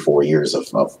 2, 3, 4 years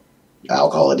of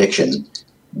alcohol addiction,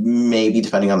 maybe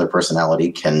depending on their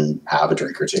personality, can have a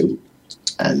drink or two.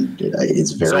 And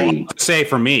it's very... So, say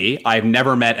for me, I've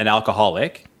never met an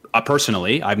alcoholic.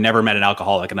 Personally, I've never met an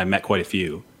alcoholic, and I've met quite a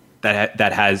few that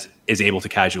is able to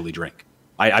casually drink.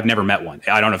 I've never met one.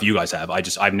 I don't know if you guys have.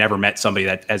 I've never met somebody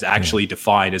that has actually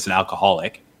defined as an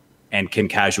alcoholic and can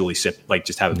casually sip, like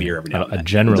just have a beer every now and then.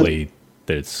 Generally,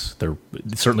 it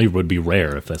certainly would be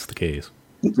rare if that's the case.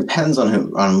 It depends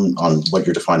on what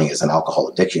you're defining as an alcohol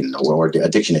addiction or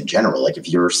addiction in general. Like if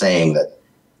you're saying that,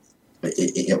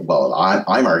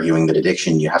 I'm arguing that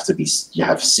addiction, you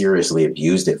have seriously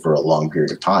abused it for a long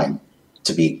period of time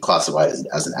to be classified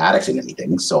as an addict in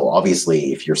anything. So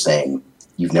obviously, if you're saying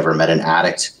you've never met an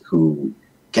addict who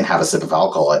can have a sip of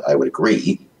alcohol, I would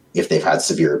agree if they've had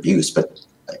severe abuse. But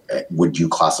would you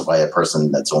classify a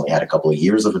person that's only had a couple of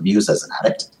years of abuse as an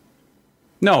addict?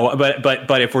 No,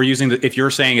 but if we're if you're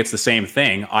saying it's the same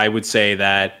thing, I would say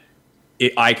that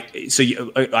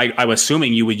I'm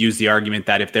assuming you would use the argument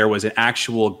that if there was an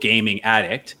actual gaming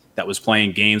addict that was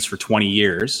playing games for 20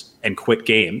 years and quit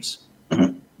games,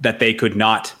 that they could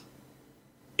not,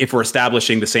 if we're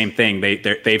establishing the same thing,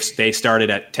 they started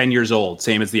at 10 years old,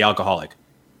 same as the alcoholic.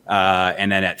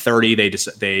 And then at 30,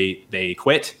 they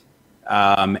quit.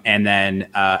 And then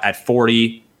at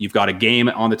 40, you've got a game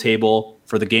on the table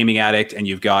for the gaming addict, and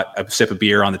you've got a sip of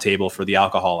beer on the table for the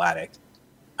alcohol addict.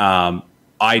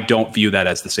 I don't view that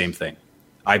as the same thing.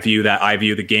 I view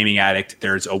the gaming addict.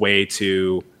 There's a way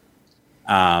to,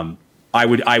 I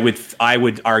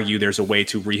would argue there's a way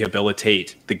to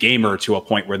rehabilitate the gamer to a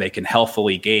point where they can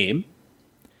healthfully game.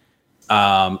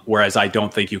 Whereas I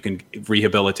don't think you can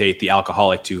rehabilitate the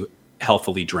alcoholic to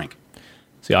healthfully drink.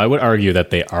 See, I would argue that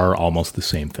they are almost the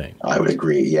same thing. I would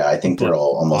agree. Yeah, I think they're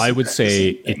all almost. I would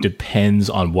say it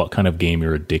depends on what kind of game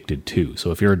you're addicted to.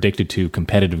 So if you're addicted to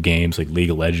competitive games like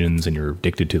League of Legends and you're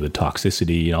addicted to the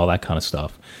toxicity and all that kind of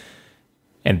stuff,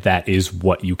 and that is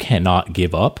what you cannot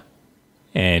give up,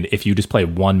 and if you just play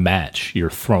one match, you're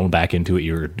thrown back into it,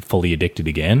 you're fully addicted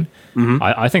again. Mm-hmm.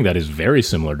 I think that is very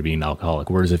similar to being an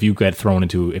alcoholic. Whereas if you get thrown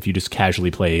into, if you just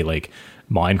casually play like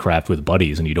Minecraft with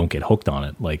buddies and you don't get hooked on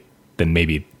it, like, then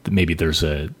maybe there's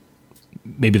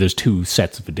two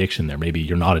sets of addiction there. Maybe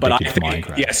you're not addicted to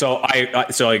Minecraft. Yeah.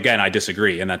 So again, I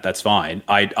disagree, and that's fine.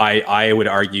 I would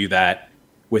argue that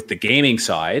with the gaming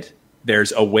side,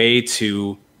 there's a way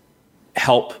to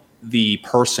help the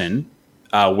person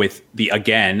with the,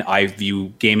 again, I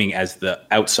view gaming as the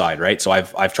outside, right? So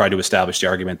I've tried to establish the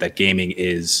argument that gaming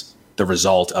is the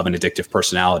result of an addictive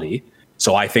personality.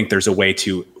 So I think there's a way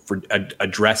to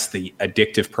address the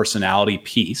addictive personality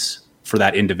piece for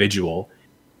that individual,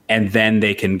 and then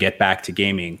they can get back to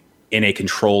gaming in a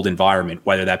controlled environment,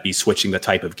 whether that be switching the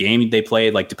type of game they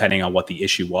played, like depending on what the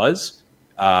issue was,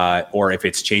 or if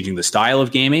it's changing the style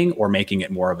of gaming or making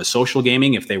it more of a social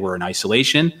gaming if they were in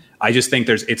isolation. I just think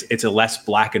it's a less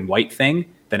black and white thing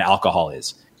than alcohol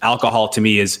is. Alcohol to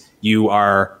me is you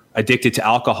are addicted to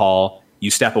alcohol,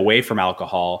 you step away from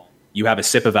alcohol, you have a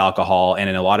sip of alcohol, and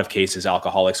in a lot of cases,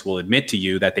 alcoholics will admit to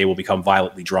you that they will become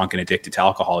violently drunk and addicted to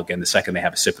alcohol again the second they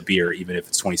have a sip of beer, even if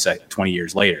it's 20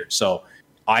 years later. So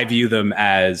I view them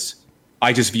as,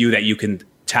 I just view that you can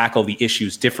tackle the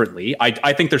issues differently.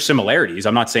 I think there's similarities.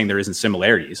 I'm not saying there isn't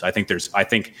similarities. I think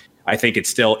it's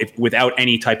still, without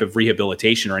any type of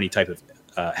rehabilitation or any type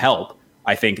of help,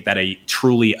 I think that a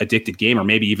truly addicted gamer,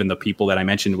 maybe even the people that I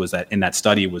mentioned was that in that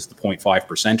study was the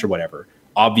 0.5% or whatever.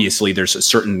 Obviously, there's a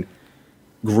certain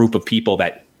group of people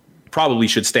that probably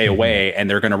should stay away, and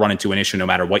they're going to run into an issue no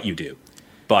matter what you do.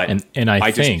 But and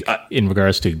I think in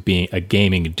regards to being a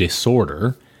gaming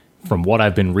disorder, from what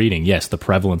I've been reading, yes, the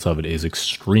prevalence of it is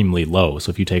extremely low. So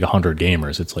if you take 100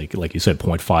 gamers, it's like you said,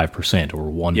 0.5%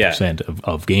 or 1%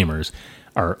 of gamers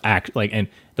are and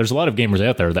there's a lot of gamers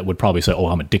out there that would probably say, "Oh,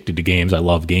 I'm addicted to games. I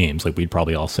love games." Like we'd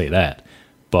probably all say that,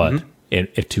 but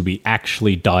if to be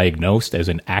actually diagnosed as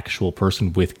an actual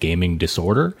person with gaming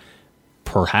disorder,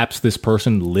 perhaps this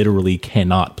person literally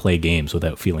cannot play games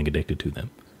without feeling addicted to them.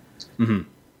 Mm-hmm.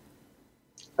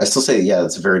 I still say, yeah,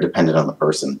 it's very dependent on the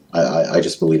person. I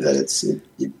just believe that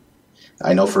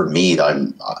I know for me,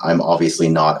 I'm obviously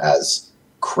not as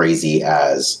crazy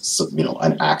as,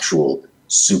 an actual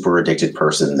super addicted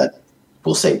person that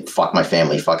will say, fuck my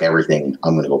family, fuck everything,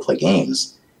 I'm going to go play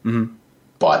games. Mm-hmm.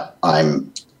 But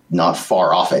I'm not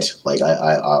far off it. Like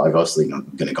I obviously I'm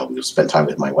going to go spend time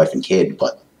with my wife and kid,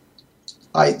 but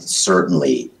I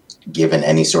certainly, given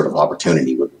any sort of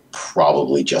opportunity, would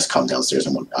probably just come downstairs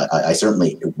and I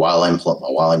certainly, while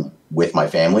I'm with my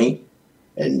family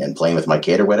and playing with my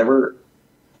kid or whatever,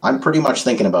 I'm pretty much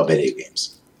thinking about video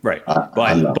games. Right. But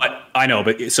I know,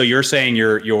 but so you're saying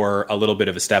you're a little bit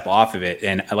of a step off of it.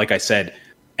 And like I said,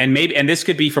 and this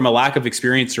could be from a lack of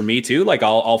experience for me too. Like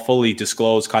I'll fully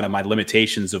disclose kind of my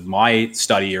limitations of my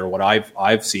study or what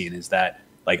I've seen is that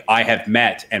like I have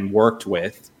met and worked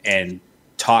with and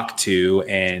talked to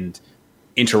and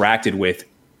interacted with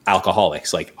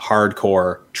alcoholics, like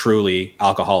hardcore, truly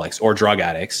alcoholics or drug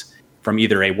addicts from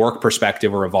either a work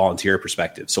perspective or a volunteer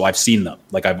perspective. So I've seen them,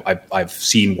 like I've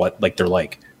seen what like they're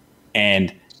like.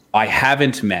 And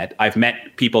I've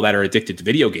met people that are addicted to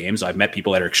video games. I've met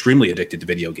people that are extremely addicted to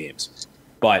video games,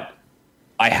 but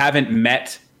I haven't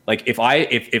met, like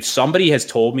if somebody has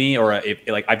told me, or if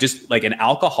like I've just like an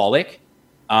alcoholic,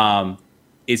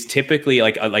 is typically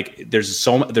like there's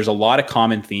a lot of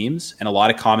common themes and a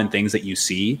lot of common things that you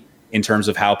see in terms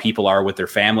of how people are with their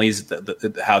families,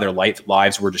 how their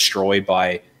lives were destroyed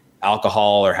by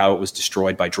alcohol or how it was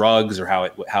destroyed by drugs or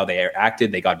how they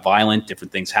acted. They got violent,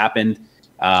 different things happened.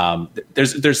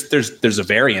 There's a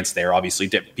variance there. Obviously,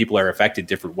 people are affected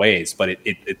different ways, but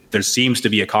there seems to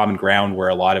be a common ground where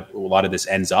a lot of this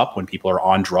ends up when people are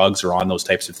on drugs or on those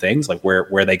types of things, like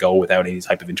where they go without any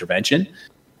type of intervention.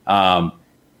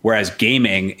 Whereas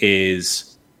gaming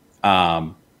is,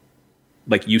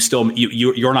 like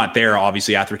you're not there,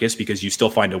 obviously, Athricus, because you still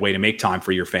find a way to make time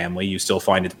for your family. You still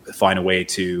find a way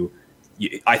to.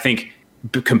 I think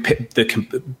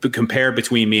compare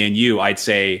between me and you, I'd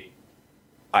say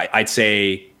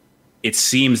it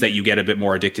seems that you get a bit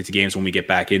more addicted to games when we get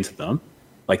back into them.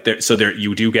 Like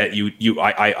you do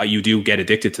get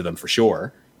addicted to them for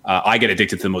sure. I get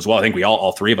addicted to them as well. I think we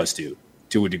all three of us do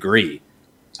to a degree.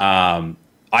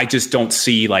 I just don't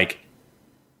see like,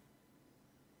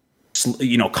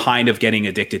 kind of getting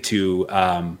addicted to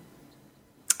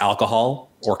alcohol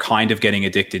or kind of getting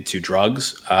addicted to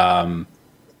drugs.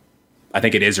 I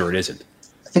think it is or it isn't.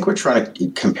 I think we're trying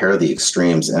to compare the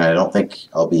extremes, and I don't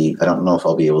know if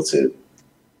I'll be able to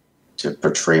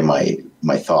portray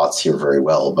my thoughts here very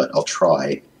well, but I'll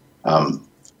try.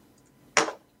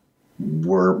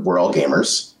 We're all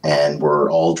gamers and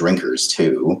we're all drinkers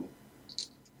too,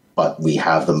 but we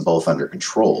have them both under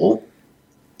control.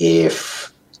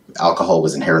 If alcohol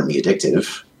was inherently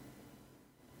addictive,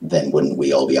 then wouldn't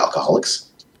we all be alcoholics?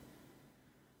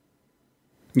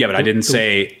 Yeah, but I didn't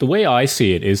say... The way I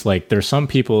see it is like there's some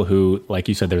people who, like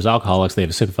you said, there's alcoholics, they have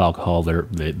a sip of alcohol,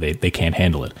 they can't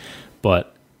handle it.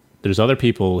 But there's other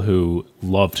people who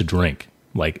love to drink.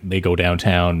 Like they go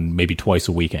downtown maybe twice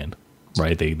a weekend,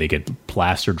 right? They get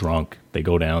plastered drunk, they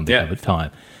go down, they have a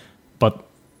time.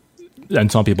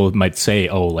 And some people might say,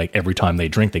 oh, like every time they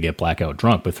drink, they get blackout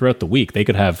drunk. But throughout the week, they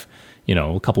could have,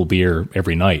 a couple beer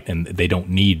every night, and they don't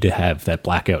need to have that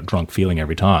blackout drunk feeling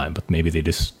every time. But maybe they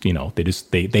just,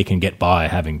 they can get by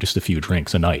having just a few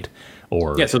drinks a night.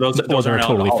 Or so those are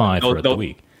totally fine throughout the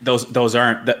week. Those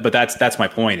aren't. But that's my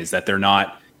point. Is that they're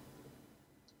not.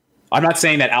 I'm not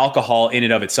saying that alcohol in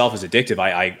and of itself is addictive.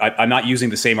 I'm not using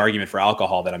the same argument for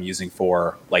alcohol that I'm using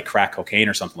for like crack cocaine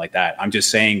or something like that. I'm just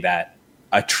saying that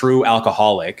a true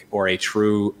alcoholic or a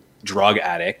true drug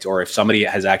addict, or if somebody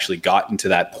has actually gotten to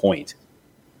that point,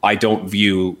 I don't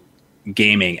view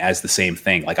gaming as the same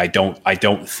thing. Like I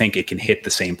don't think it can hit the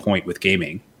same point with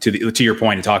gaming. To your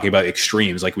point in talking about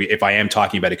extremes, like if I am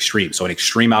talking about extremes, so an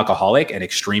extreme alcoholic, an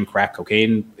extreme crack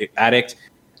cocaine addict,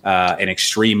 an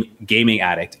extreme gaming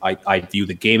addict, I view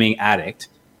the gaming addict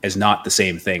as not the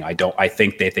same thing. I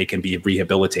think that they can be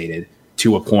rehabilitated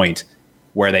to a point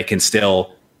where they can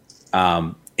still,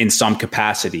 in some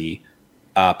capacity,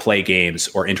 play games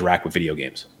or interact with video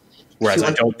games. Whereas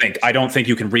I don't think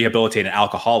you can rehabilitate an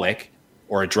alcoholic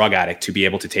or a drug addict to be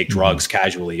able to take drugs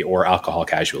casually or alcohol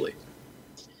casually.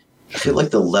 I feel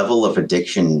like the level of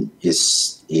addiction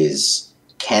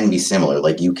can be similar.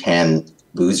 Like you can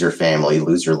lose your family,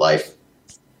 lose your life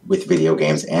with video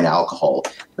games and alcohol,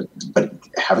 but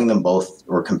having them both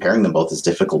or comparing them both is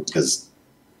difficult because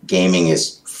gaming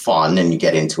is fun and you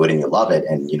get into it and you love it,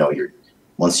 and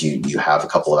once you have a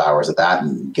couple of hours of that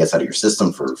and it gets out of your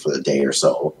system for the day or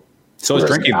so. So is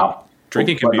drinking.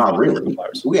 Drinking can be not really.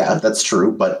 Yeah, that's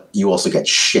true, but you also get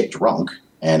shit drunk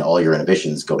and all your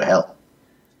inhibitions go to hell.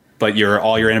 But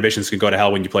all your inhibitions can go to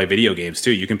hell when you play video games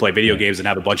too. You can play video games and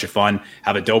have a bunch of fun,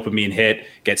 have a dopamine hit,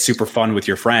 get super fun with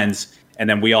your friends, and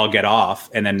then we all get off,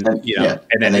 and then and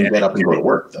then get up and go to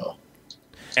work though.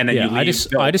 And then I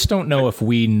just don't know if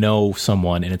we know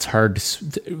someone, and it's hard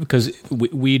because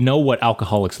we know what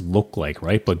alcoholics look like,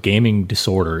 right? But gaming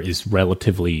disorder is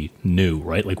relatively new,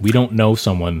 right? Like we don't know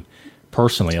someone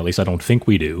personally, at least I don't think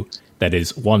we do, that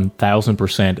is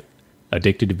 1,000%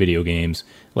 addicted to video games.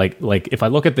 Like if I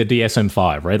look at the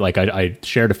DSM-5, right? Like I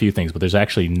shared a few things, but there's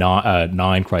actually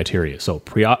 9 criteria. So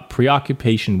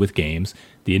preoccupation with games,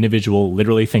 the individual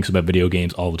literally thinks about video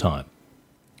games all the time.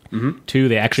 Mm-hmm. 2,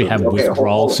 they actually have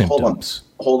withdrawal symptoms.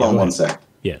 Hold on one sec.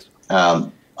 Yes. I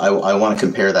want to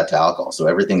compare that to alcohol. So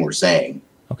everything we're saying,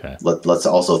 okay. Let's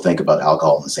also think about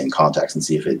alcohol in the same context and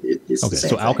see if it is the same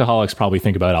so thing. Alcoholics probably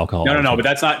think about alcohol. No, but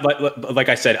that's not, like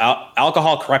I said,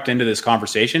 alcohol crept into this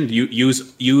conversation.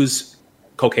 Use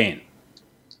cocaine.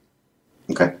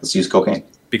 Okay, let's use cocaine.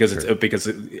 Because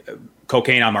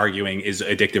cocaine, I'm arguing, is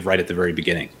addictive right at the very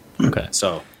beginning. Okay.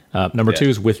 So... Number 2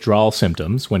 is withdrawal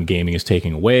symptoms. When gaming is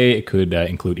taken away, it could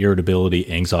include irritability,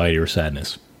 anxiety, or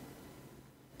sadness.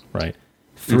 Right?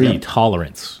 3,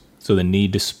 tolerance. So the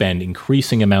need to spend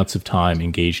increasing amounts of time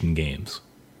engaged in games.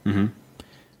 Mm-hmm.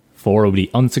 4 would be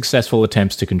unsuccessful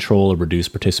attempts to control or reduce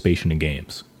participation in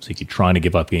games. So you keep trying to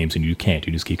give up games and you can't.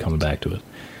 You just keep coming back to it.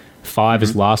 5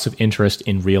 is loss of interest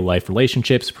in real-life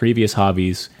relationships, previous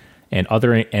hobbies, and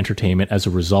other entertainment as a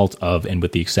result of and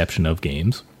with the exception of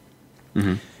games.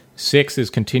 6 is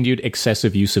continued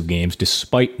excessive use of games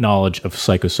despite knowledge of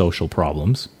psychosocial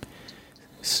problems.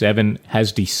 7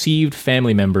 has deceived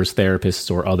family members, therapists,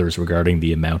 or others regarding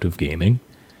the amount of gaming.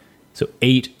 So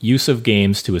 8, use of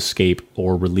games to escape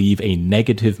or relieve a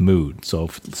negative mood, so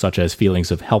such as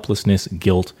feelings of helplessness,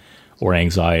 guilt, or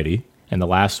anxiety. And the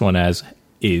last one has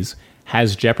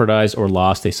jeopardized or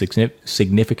lost a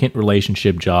significant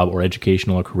relationship, job, or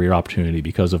educational or career opportunity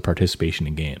because of participation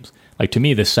in games. Like, to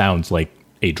me, this sounds like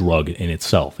a drug in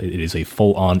itself. It is a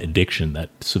full-on addiction that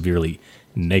severely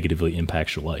negatively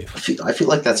impacts your life. I feel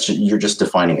like you're just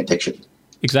defining addiction.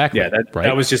 Exactly. Yeah, right?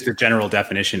 that was just the general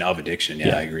definition of addiction.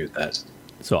 Yeah, I agree with that.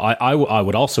 So I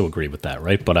would also agree with that,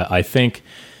 right? But I think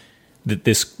that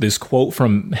this quote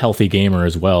from Healthy Gamer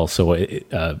as well, so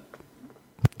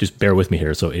just bear with me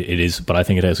here. So it is, but I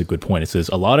think it has a good point. It says,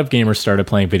 a lot of gamers started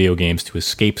playing video games to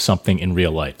escape something in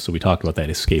real life. So we talked about that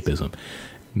escapism.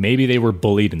 Maybe they were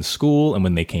bullied in school, and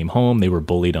when they came home, they were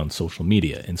bullied on social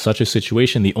media. In such a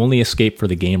situation, the only escape for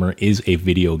the gamer is a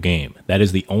video game. That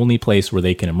is the only place where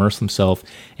they can immerse themselves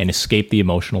and escape the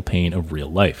emotional pain of real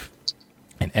life.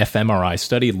 An fMRI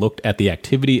study looked at the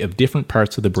activity of different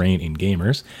parts of the brain in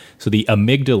gamers. So the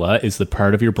amygdala is the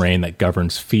part of your brain that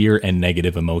governs fear and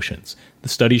negative emotions. The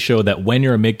study showed that when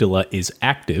your amygdala is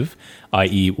active,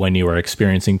 i.e. when you are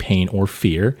experiencing pain or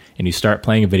fear, and you start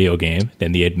playing a video game,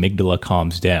 then the amygdala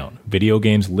calms down. Video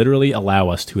games literally allow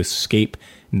us to escape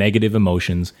negative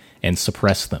emotions and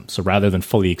suppress them. So rather than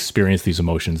fully experience these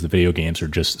emotions, the video games are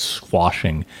just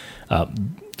squashing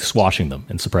them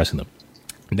and suppressing them.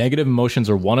 Negative emotions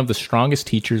are one of the strongest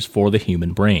teachers for the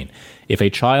human brain. If a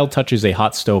child touches a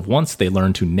hot stove once, they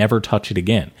learn to never touch it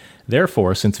again.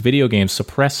 Therefore, since video games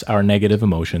suppress our negative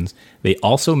emotions, they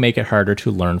also make it harder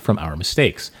to learn from our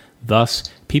mistakes. Thus,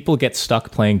 people get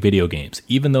stuck playing video games,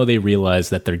 even though they realize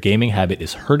that their gaming habit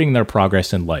is hurting their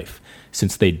progress in life.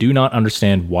 Since they do not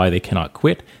understand why they cannot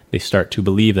quit, they start to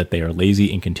believe that they are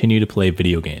lazy and continue to play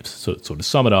video games. So to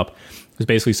sum it up, it's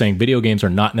basically saying video games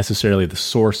are not necessarily the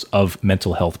source of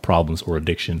mental health problems or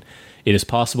addiction. It is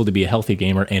possible to be a healthy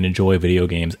gamer and enjoy video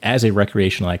games as a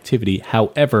recreational activity.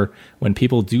 However, when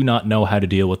people do not know how to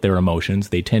deal with their emotions,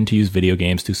 they tend to use video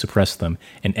games to suppress them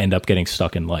and end up getting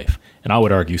stuck in life. And I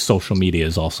would argue social media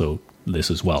is also this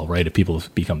as well, right? If people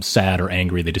become sad or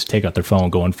angry, they just take out their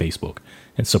phone, go on Facebook,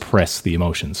 and suppress the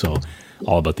emotions. So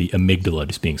all about the amygdala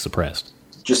just being suppressed.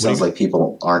 Just sounds like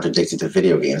people aren't addicted to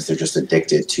video games. They're just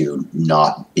addicted to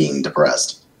not being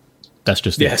depressed. That's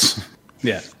just it.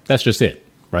 Yeah. That's just it,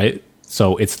 right?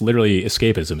 So it's literally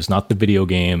escapism. It's not the video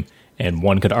game, and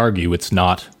one could argue it's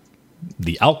not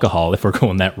the alcohol if we're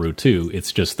going that route too.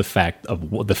 It's just the fact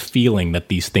of the feeling that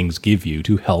these things give you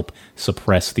to help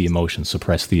suppress the emotion,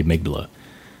 suppress the amygdala.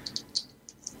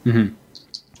 Mm-hmm.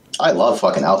 I love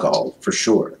fucking alcohol, for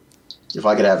sure. If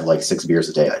I could have like 6 beers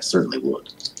a day, I certainly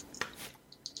would.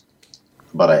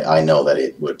 But I know that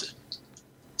it would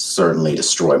certainly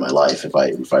destroy my life if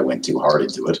I went too hard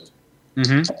into it.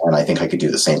 Mm-hmm. And I think I could do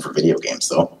the same for video games,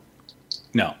 though.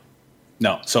 No.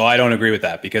 So I don't agree with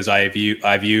that, because I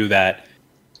view that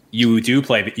you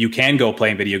can go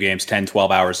playing video games 10,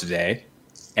 12 hours a day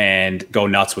and go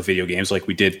nuts with video games like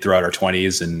we did throughout our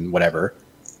 20s and whatever.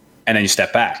 And then you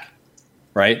step back,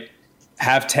 right?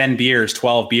 Have 10 beers,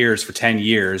 12 beers for 10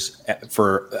 years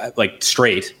for like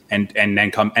straight and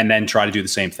then try to do the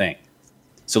same thing.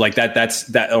 So like that's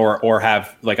or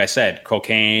have, like I said,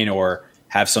 cocaine, or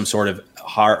have some sort of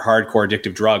hardcore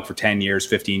addictive drug for 10 years,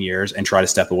 15 years and try to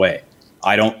step away.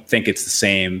 I don't think it's the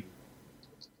same.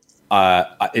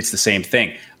 It's the same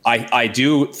thing. I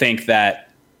do think that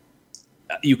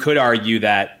you could argue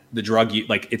that the drug,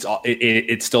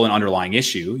 it's still an underlying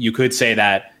issue. You could say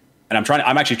that, and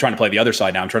I'm actually trying to play the other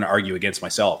side now. I'm trying to argue against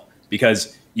myself,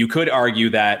 because you could argue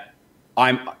that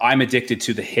I'm addicted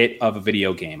to the hit of a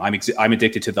video game. I'm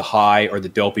addicted to the high or the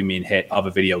dopamine hit of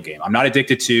a video game. I'm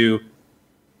addicted to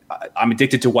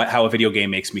how a video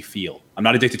game makes me feel. I'm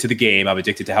not addicted to the game. I'm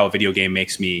addicted to how a video game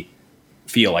makes me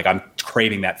feel. Like I'm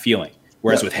craving that feeling.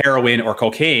 Whereas with heroin or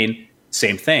cocaine,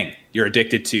 same thing. You're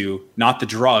addicted to not the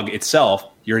drug itself.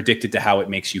 You're addicted to how it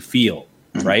makes you feel,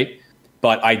 right?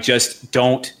 But I just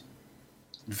don't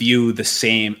view the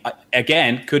same.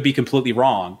 Again, could be completely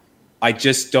wrong. I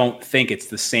just don't think it's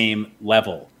the same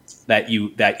level that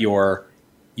you're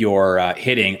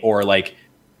hitting, or like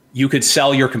you could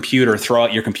sell your computer, throw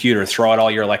out your computer, throw out all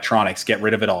your electronics, get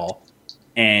rid of it all,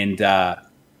 and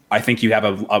I think you have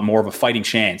a more of a fighting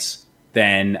chance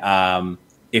than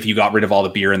if you got rid of all the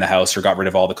beer in the house or got rid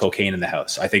of all the cocaine in the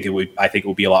house. I think it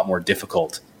would be a lot more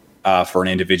difficult for an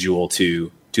individual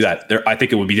to to that. I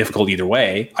think it would be difficult either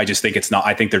way. I just think it's not.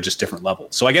 I think they're just different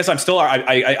levels. So I guess I'm still.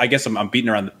 I guess I'm beating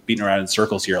around in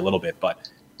circles here a little bit, but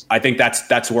I think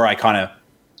that's where I kind of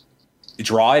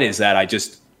draw it. Is that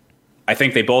I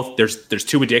think they both. There's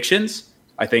two addictions.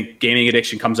 I think gaming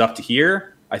addiction comes up to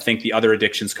here. I think the other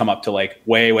addictions come up to like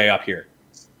way up here,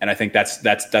 and I think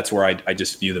that's where I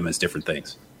just view them as different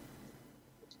things.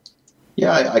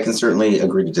 Yeah, I can certainly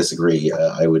agree to disagree.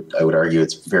 I would argue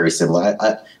it's very similar.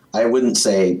 I wouldn't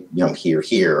say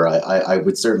here. I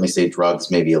would certainly say drugs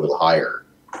maybe a little higher,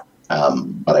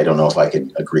 but I don't know if I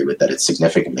could agree with that. It's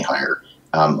significantly higher.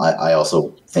 I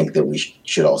also think that we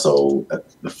should also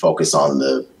focus on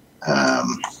the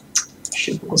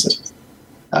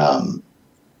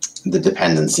the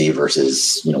dependency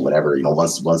versus whatever.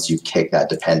 Once you kick that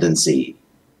dependency.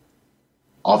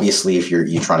 Obviously, if you're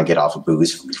trying to get off of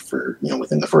booze for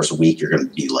within the first week, you're going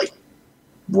to be like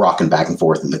rocking back and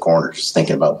forth in the corner, just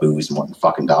thinking about booze and wanting to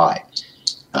fucking die.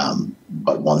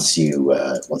 But once you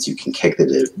can kick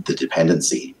the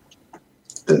dependency,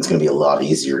 then it's going to be a lot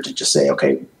easier to just say,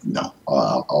 okay,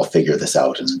 I'll figure this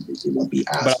out, and it won't be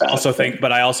as bad.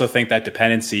 But I also think that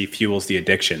dependency fuels the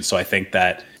addiction. So I think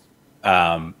that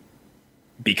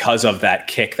because of that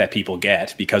kick that people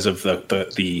get, because of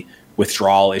the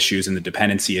withdrawal issues and the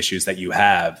dependency issues that you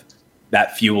have,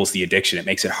 that fuels the addiction. It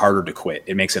makes it harder to quit.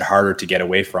 It makes it harder to get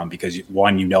away from, because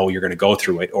one, you're going to go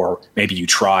through it, or maybe you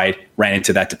ran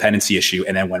into that dependency issue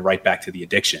and then went right back to the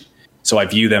addiction. So I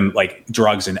view them like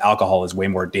drugs and alcohol is way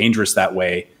more dangerous that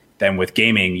way than with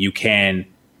gaming. You can,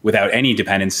 without any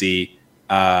dependency,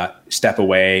 step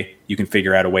away. You can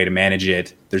figure out a way to manage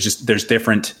it. There's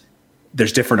different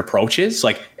approaches.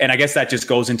 And I guess that just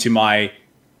goes into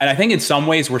and I think in some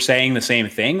ways we're saying the same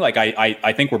thing. Like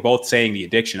I think we're both saying the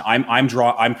addiction.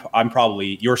 I'm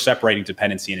probably, you're separating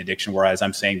dependency and addiction, whereas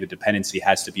I'm saying the dependency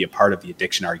has to be a part of the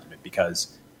addiction argument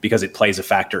because it plays a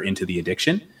factor into the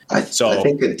addiction. I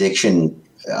think addiction.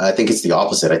 I think it's the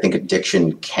opposite. I think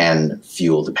addiction can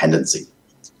fuel dependency.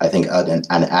 I think an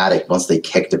addict, once they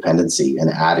kick dependency, an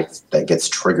addict that gets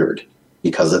triggered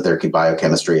because of their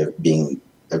biochemistry of being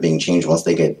changed, once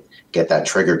they get that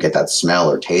trigger, get that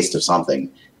smell or taste of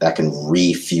something, that can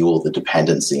refuel the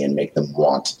dependency and make them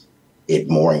want it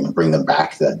more and bring them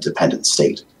back to that dependent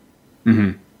state.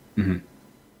 Mm-hmm. Mm-hmm.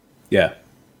 Yeah.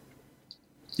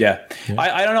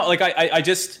 I don't know. Like I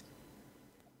just,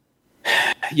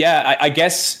 I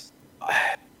guess,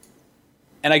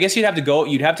 and I guess you'd have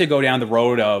to go down the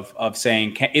road of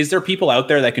saying, is there people out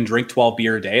there that can drink 12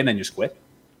 beer a day and then just quit?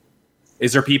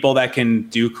 Is there people that can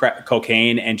do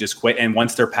cocaine and just quit, and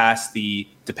once they're past the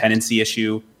dependency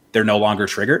issue, they're no longer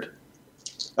triggered?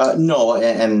 No,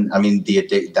 and I mean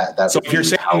that. So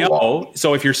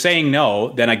if you're saying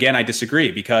no, then again I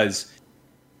disagree, because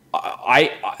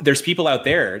there's people out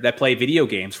there that play video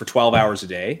games for 12 hours a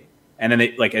day, and then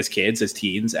they, like, as kids, as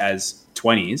teens, as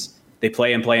 20s, they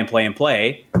play and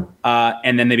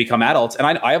and then they become adults. And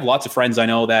I have lots of friends I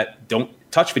know that don't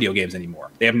touch video games anymore.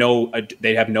 They have no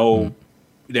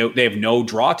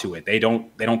draw to it. They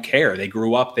don't care. They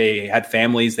grew up, they had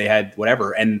families, they had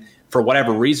whatever. And for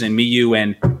whatever reason, me, you,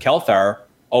 and Kelthar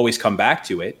always come back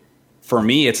to it. For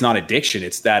me, it's not addiction.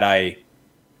 It's that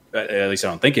at least I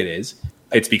don't think it is.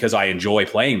 It's because I enjoy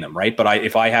playing them, right? But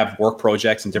if I have work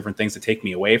projects and different things that take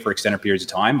me away for extended periods of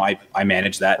time, I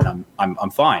manage that, and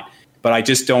I'm fine. But I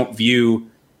just don't view,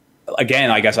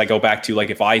 again, I guess I go back to, like,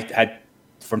 if I had,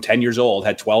 from 10 years old,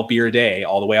 had 12 beer a day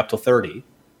all the way up till 30,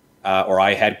 or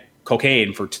I had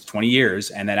cocaine for 20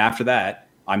 years, and then after that,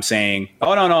 I'm saying,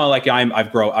 oh no, like I'm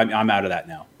out of that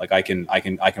now. Like I can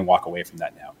walk away from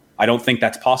that now. I don't think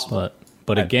that's possible.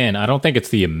 But again, I don't think it's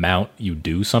the amount you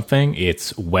do something.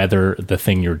 It's whether the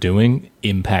thing you're doing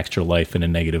impacts your life in a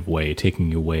negative way, taking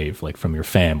you away from your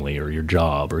family or your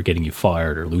job, or getting you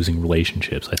fired, or losing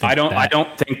relationships. I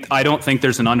don't think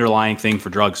there's an underlying thing for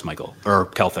drugs, Michael or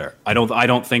Kelthar. I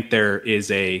don't think there is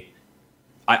a.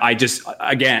 I'll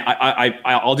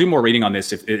do more reading on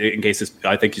this in case this.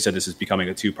 I think you said this is becoming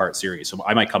a 2-part series, so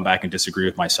I might come back and disagree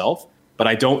with myself. But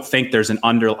I don't think there's an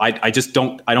I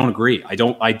don't agree. I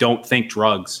don't think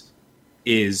drugs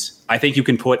is. I think you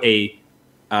can put a.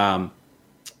 I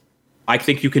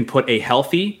think you can put a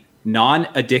healthy,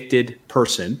 non-addicted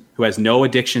person who has no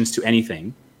addictions to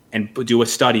anything, and do a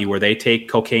study where they take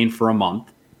cocaine for a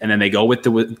month, and then they go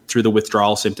through the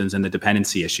withdrawal symptoms and the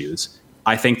dependency issues.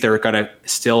 I think they're going to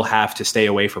still have to stay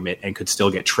away from it and could still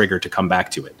get triggered to come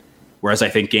back to it. Whereas I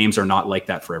think games are not like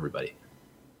that for everybody.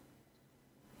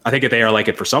 I think that they are like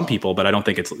it for some people, but I don't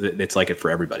think it's like it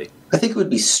for everybody. I think it would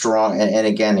be strong. And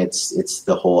again, it's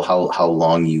the whole how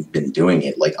long you've been doing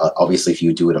it. Like, obviously, if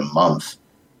you do it a month,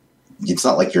 it's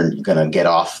not like you're going to get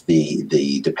off the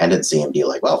dependency and be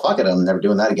like, well, fuck it, I'm never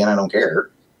doing that again. I don't care.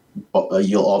 But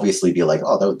you'll obviously be like,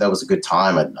 oh, that was a good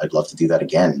time. I'd love to do that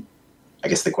again. I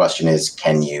guess the question is,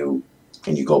 can you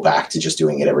go back to just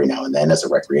doing it every now and then as a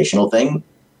recreational thing,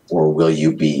 or will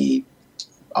you be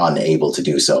unable to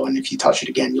do so? And if you touch it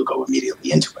again, you'll go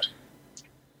immediately into it.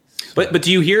 But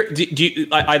do you hear? Do you?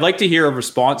 I'd like to hear a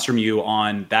response from you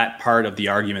on that part of the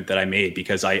argument that I made,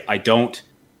 because I don't.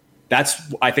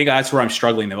 I think that's where I'm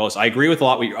struggling the most. I agree with a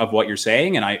lot of what you're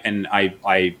saying, and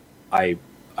I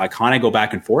kind of go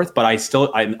back and forth, but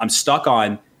I'm stuck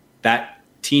on that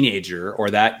teenager or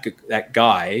that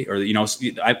guy, or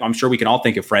I'm sure we can all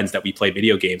think of friends that we played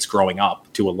video games growing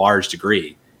up to a large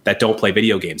degree that don't play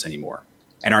video games anymore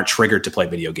and aren't triggered to play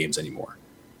video games anymore.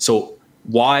 So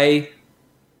why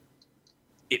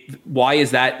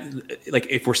is that? Like,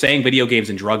 if we're saying video games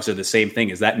and drugs are the same thing,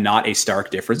 is that not a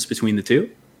stark difference between the two?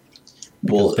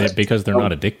 Because they're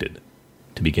not addicted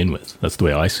to begin with. That's the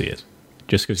way I see it.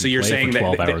 Just because you play for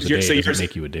 12 hours a day doesn't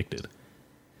make you addicted.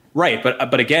 Right,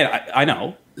 but again, I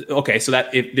know. Okay, so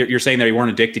that if you're saying that they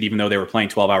weren't addicted even though they were playing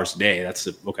 12 hours a day, that's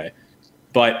okay.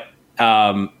 But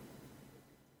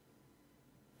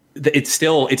it's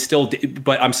still.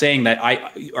 But I'm saying that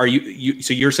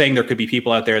so you're saying there could be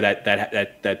people out there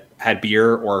that had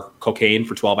beer or cocaine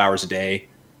for 12 hours a day,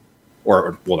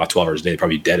 or well, not 12 hours a day. They'd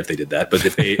probably be dead if they did that. But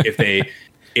if they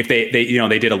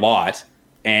did a lot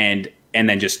and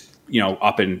then just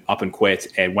up and quit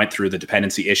and went through the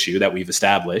dependency issue that we've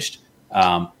established,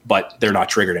 but they're not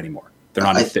triggered anymore. They're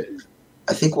not.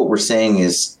 I think what we're saying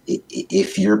is,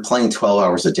 if you're playing 12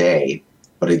 hours a day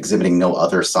but exhibiting no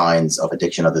other signs of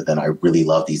addiction other than I really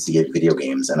love these video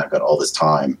games and I've got all this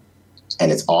time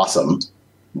and it's awesome,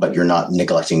 but you're not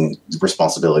neglecting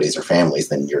responsibilities or families,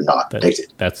 then you're not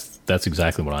addicted. That's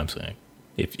exactly what I'm saying.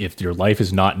 If your life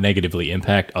is not negatively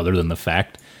impacted other than the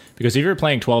fact, because if you're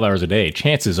playing 12 hours a day,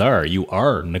 chances are you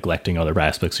are neglecting other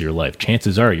aspects of your life.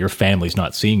 Chances are your family's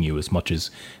not seeing you as much as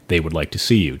they would like to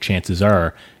see you. Chances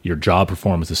are your job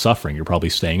performance is suffering. You're probably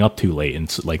staying up too late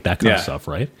and like that kind of stuff,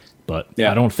 right? But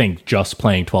I don't think just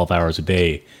playing 12 hours a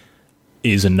day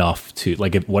is enough to,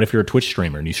 like, what if you're a Twitch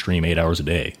streamer and you stream 8 hours a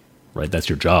day, right? That's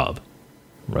your job,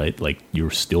 right? Like,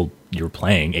 you're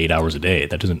playing 8 hours a day.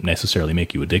 That doesn't necessarily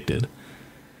make you addicted.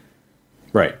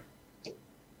 Right.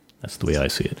 That's the way I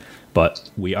see it. But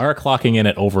we are clocking in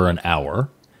at over an hour.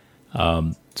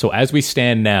 So as we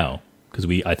stand now, because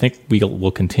I think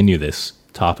we'll continue this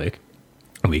topic,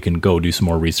 we can go do some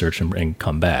more research and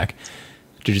come back.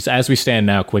 Just as we stand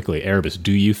now, quickly, Erebus,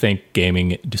 do you think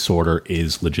gaming disorder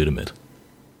is legitimate?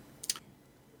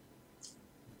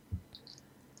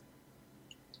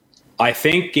 I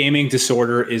think gaming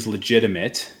disorder is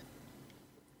legitimate.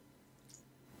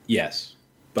 Yes,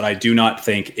 but I do not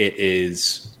think it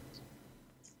is.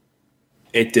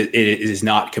 It is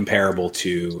not comparable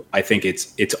to. I think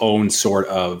it's its own sort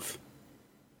of.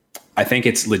 I think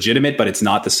it's legitimate, but it's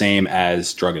not the same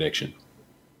as drug addiction,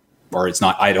 or it's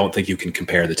not. I don't think you can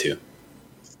compare the two.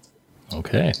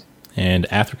 Okay, and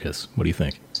Athricus, what do you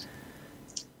think?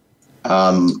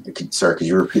 Sorry, could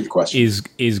you repeat the question?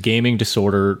 Is gaming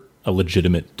disorder a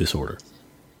legitimate disorder?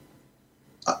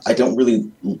 I don't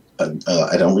really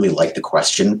like the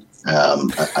question.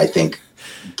 I think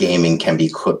gaming can be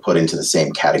put into the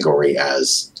same category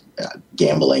as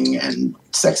gambling and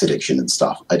sex addiction and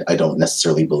stuff. I don't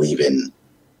necessarily believe in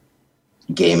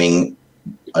gaming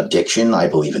addiction. I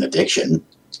believe in addiction.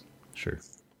 Sure.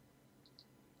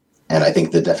 And I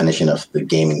think the definition of the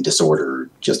gaming disorder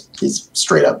just is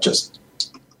straight up just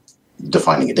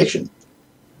defining addiction.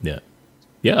 Yeah.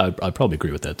 Yeah, I'd probably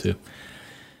agree with that too.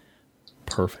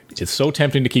 Perfect. It's so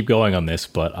tempting to keep going on this,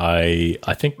 but I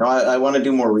think I want to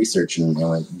do more research and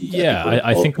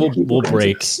I think we'll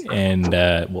break and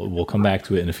we'll come back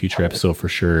to it in a future episode for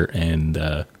sure,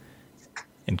 and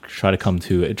try to come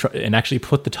to it and actually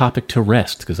put the topic to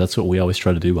rest, because that's what we always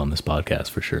try to do on this podcast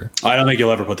for sure. I don't think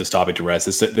you'll ever put this topic to rest.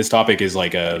 This topic is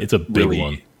like it's a big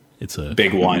one. It's a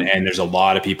big one, and there's a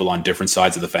lot of people on different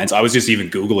sides of the fence. I was just even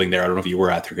Googling there. I don't know if you were,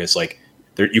 Athricus. Like,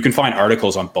 there, you can find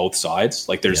articles on both sides.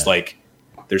 Like, there's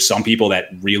there's some people that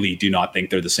really do not think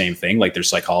they're the same thing. Like, there's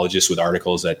psychologists with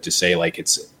articles that just say like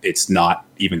it's not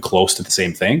even close to the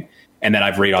same thing. And then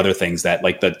I've read other things that,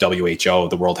 like, the WHO,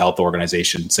 the World Health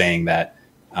Organization, saying that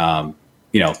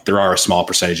there are a small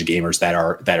percentage of gamers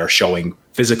that are showing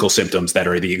physical symptoms that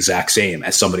are the exact same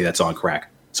as somebody that's on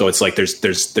crack. So it's like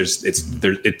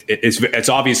it's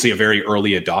obviously a very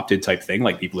early adopted type thing.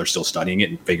 Like, people are still studying it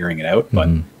and figuring it out, but.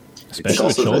 Especially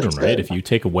with children, right? If you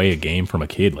take away a game from a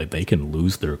kid, like, they can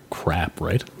lose their crap,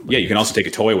 right? Yeah, you can also take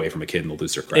a toy away from a kid and they'll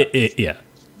lose their crap. Yeah.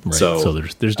 Right. So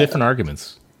there's different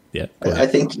arguments. Yeah. I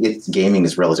think gaming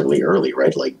is relatively early,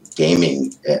 right? Like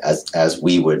gaming, as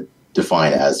we would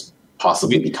define as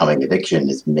possibly becoming addiction,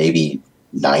 is maybe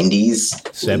 90s,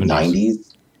 90s.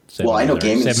 Well, I know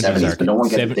gaming in the 70s, but no one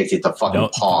gets addicted to fucking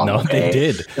Pong. No, okay?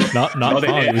 they did. Not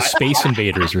Pong. It was Space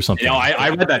Invaders or something. I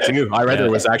read that too. I read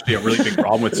there was actually a really big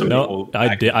problem with some people.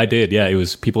 I did. Yeah, it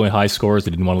was people in high scores.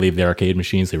 They didn't want to leave the arcade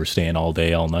machines. They were staying all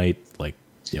day, all night. Like,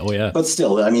 oh yeah. But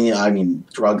still, I mean,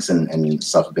 drugs and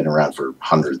stuff have been around for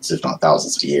hundreds, if not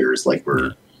thousands of years. Like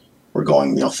we're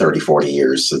going, 30, 40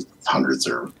 years, to hundreds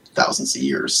or thousands of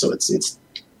years. So it's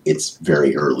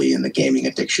very early in the gaming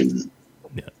addiction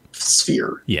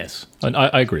sphere. Yes,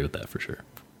 I agree with that for sure.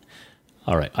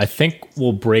 All right, I think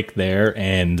we'll break there,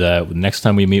 and next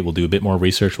time we meet, we'll do a bit more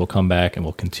research. We'll come back and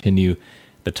we'll continue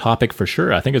the topic for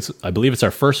sure. I believe it's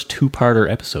our first 2-parter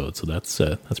episode, so that's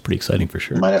pretty exciting for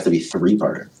sure. It might have to be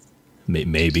 3-parter.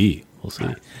 Maybe we'll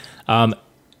see.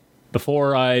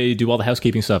 Before I do all the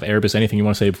housekeeping stuff, Erebus, anything you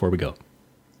want to say before we go?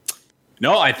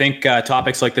 No, I think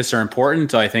topics like this are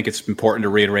important. I think it's important to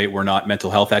reiterate we're not mental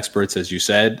health experts, as you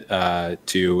said, and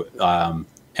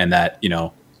that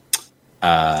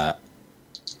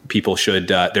people should.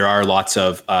 There are lots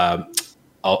of.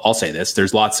 I'll say this: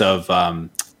 there's lots of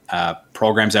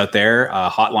programs out there,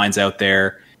 hotlines out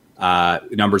there,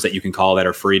 numbers that you can call that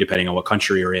are free, depending on what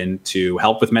country you're in, to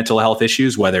help with mental health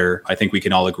issues. Whether I think we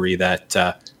can all agree that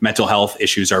mental health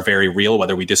issues are very real,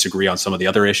 whether we disagree on some of the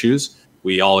other issues.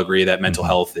 We all agree that mental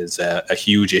health is a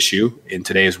huge issue in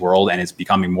today's world, and it's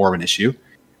becoming more of an issue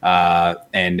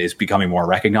and is becoming more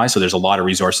recognized. So there's a lot of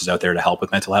resources out there to help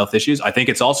with mental health issues. I think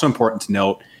it's also important to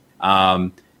note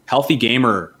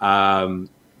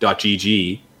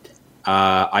healthygamer.gg.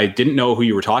 I didn't know who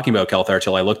you were talking about, Kelthar,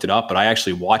 till I looked it up, but I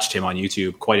actually watched him on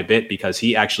YouTube quite a bit because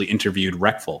he actually interviewed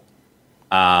Reckful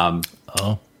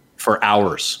for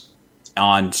hours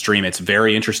on stream. It's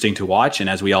very interesting to watch, and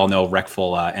as we all know,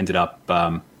 Reckful ended up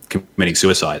committing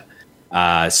suicide.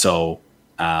 So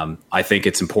I think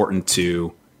it's important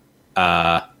to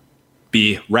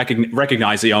be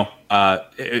recognize,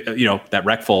 that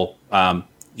Reckful,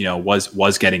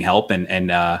 was getting help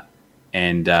and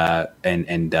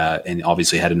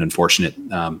obviously had an unfortunate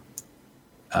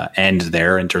end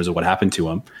there in terms of what happened to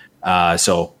him.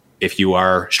 So if you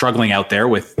are struggling out there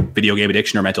with video game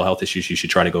addiction or mental health issues, you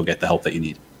should try to go get the help that you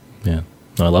need. Yeah,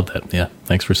 I love that. Yeah,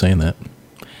 thanks for saying that.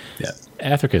 Yeah,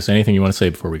 Athricus, anything you want to say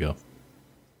before we go?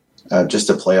 Just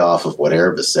to play off of what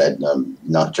Erebus said,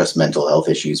 not just mental health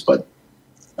issues, but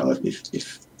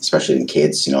if especially in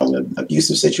kids,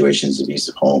 abusive situations,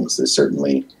 abusive homes, there's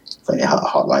certainly plenty of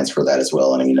hotlines for that as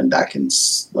well. And and that can,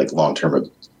 like, long-term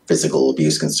physical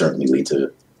abuse can certainly lead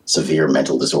to severe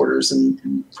mental disorders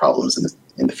and problems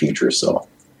in the future. So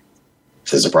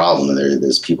if there's a problem,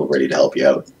 there's people ready to help you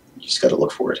out. You just got to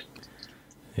look for it.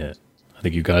 Yeah, I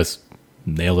think you guys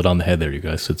nailed it on the head there. You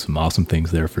guys said some awesome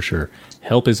things there for sure.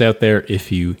 Help is out there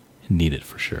if you need it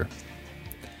for sure.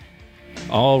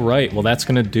 All right, well, that's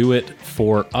going to do it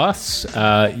for us.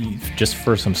 Just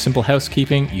for some simple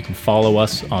housekeeping, you can follow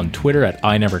us on Twitter at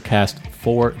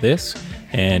iNeverCast4this,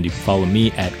 and you can follow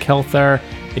me at Kelthar.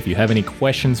 If you have any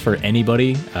questions for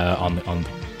anybody on the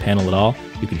panel at all,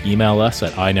 you can email us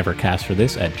at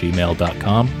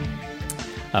iNeverCastForThis@gmail.com.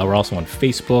 We're also on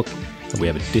Facebook. We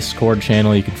have a Discord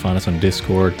channel. You can find us on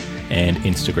Discord and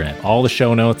Instagram. All the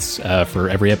show notes for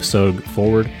every episode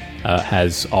forward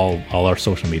has all our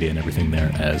social media and everything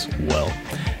there as well.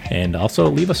 And also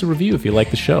leave us a review if you like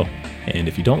the show. And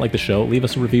if you don't like the show, leave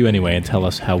us a review anyway and tell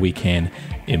us how we can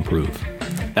improve.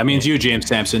 That means you, James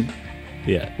Sampson.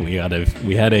 Yeah, we had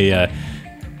a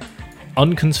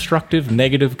unconstructive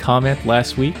negative comment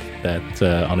last week that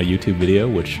on a YouTube video,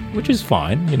 which is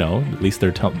fine. At least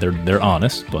they're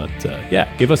honest. But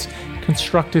yeah, give us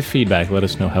constructive feedback. Let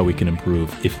us know how we can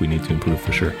improve if we need to improve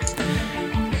for sure.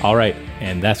 All right,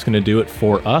 and that's going to do it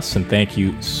for us. And thank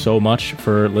you so much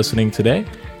for listening today.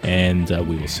 And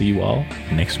we will see you all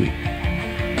next week.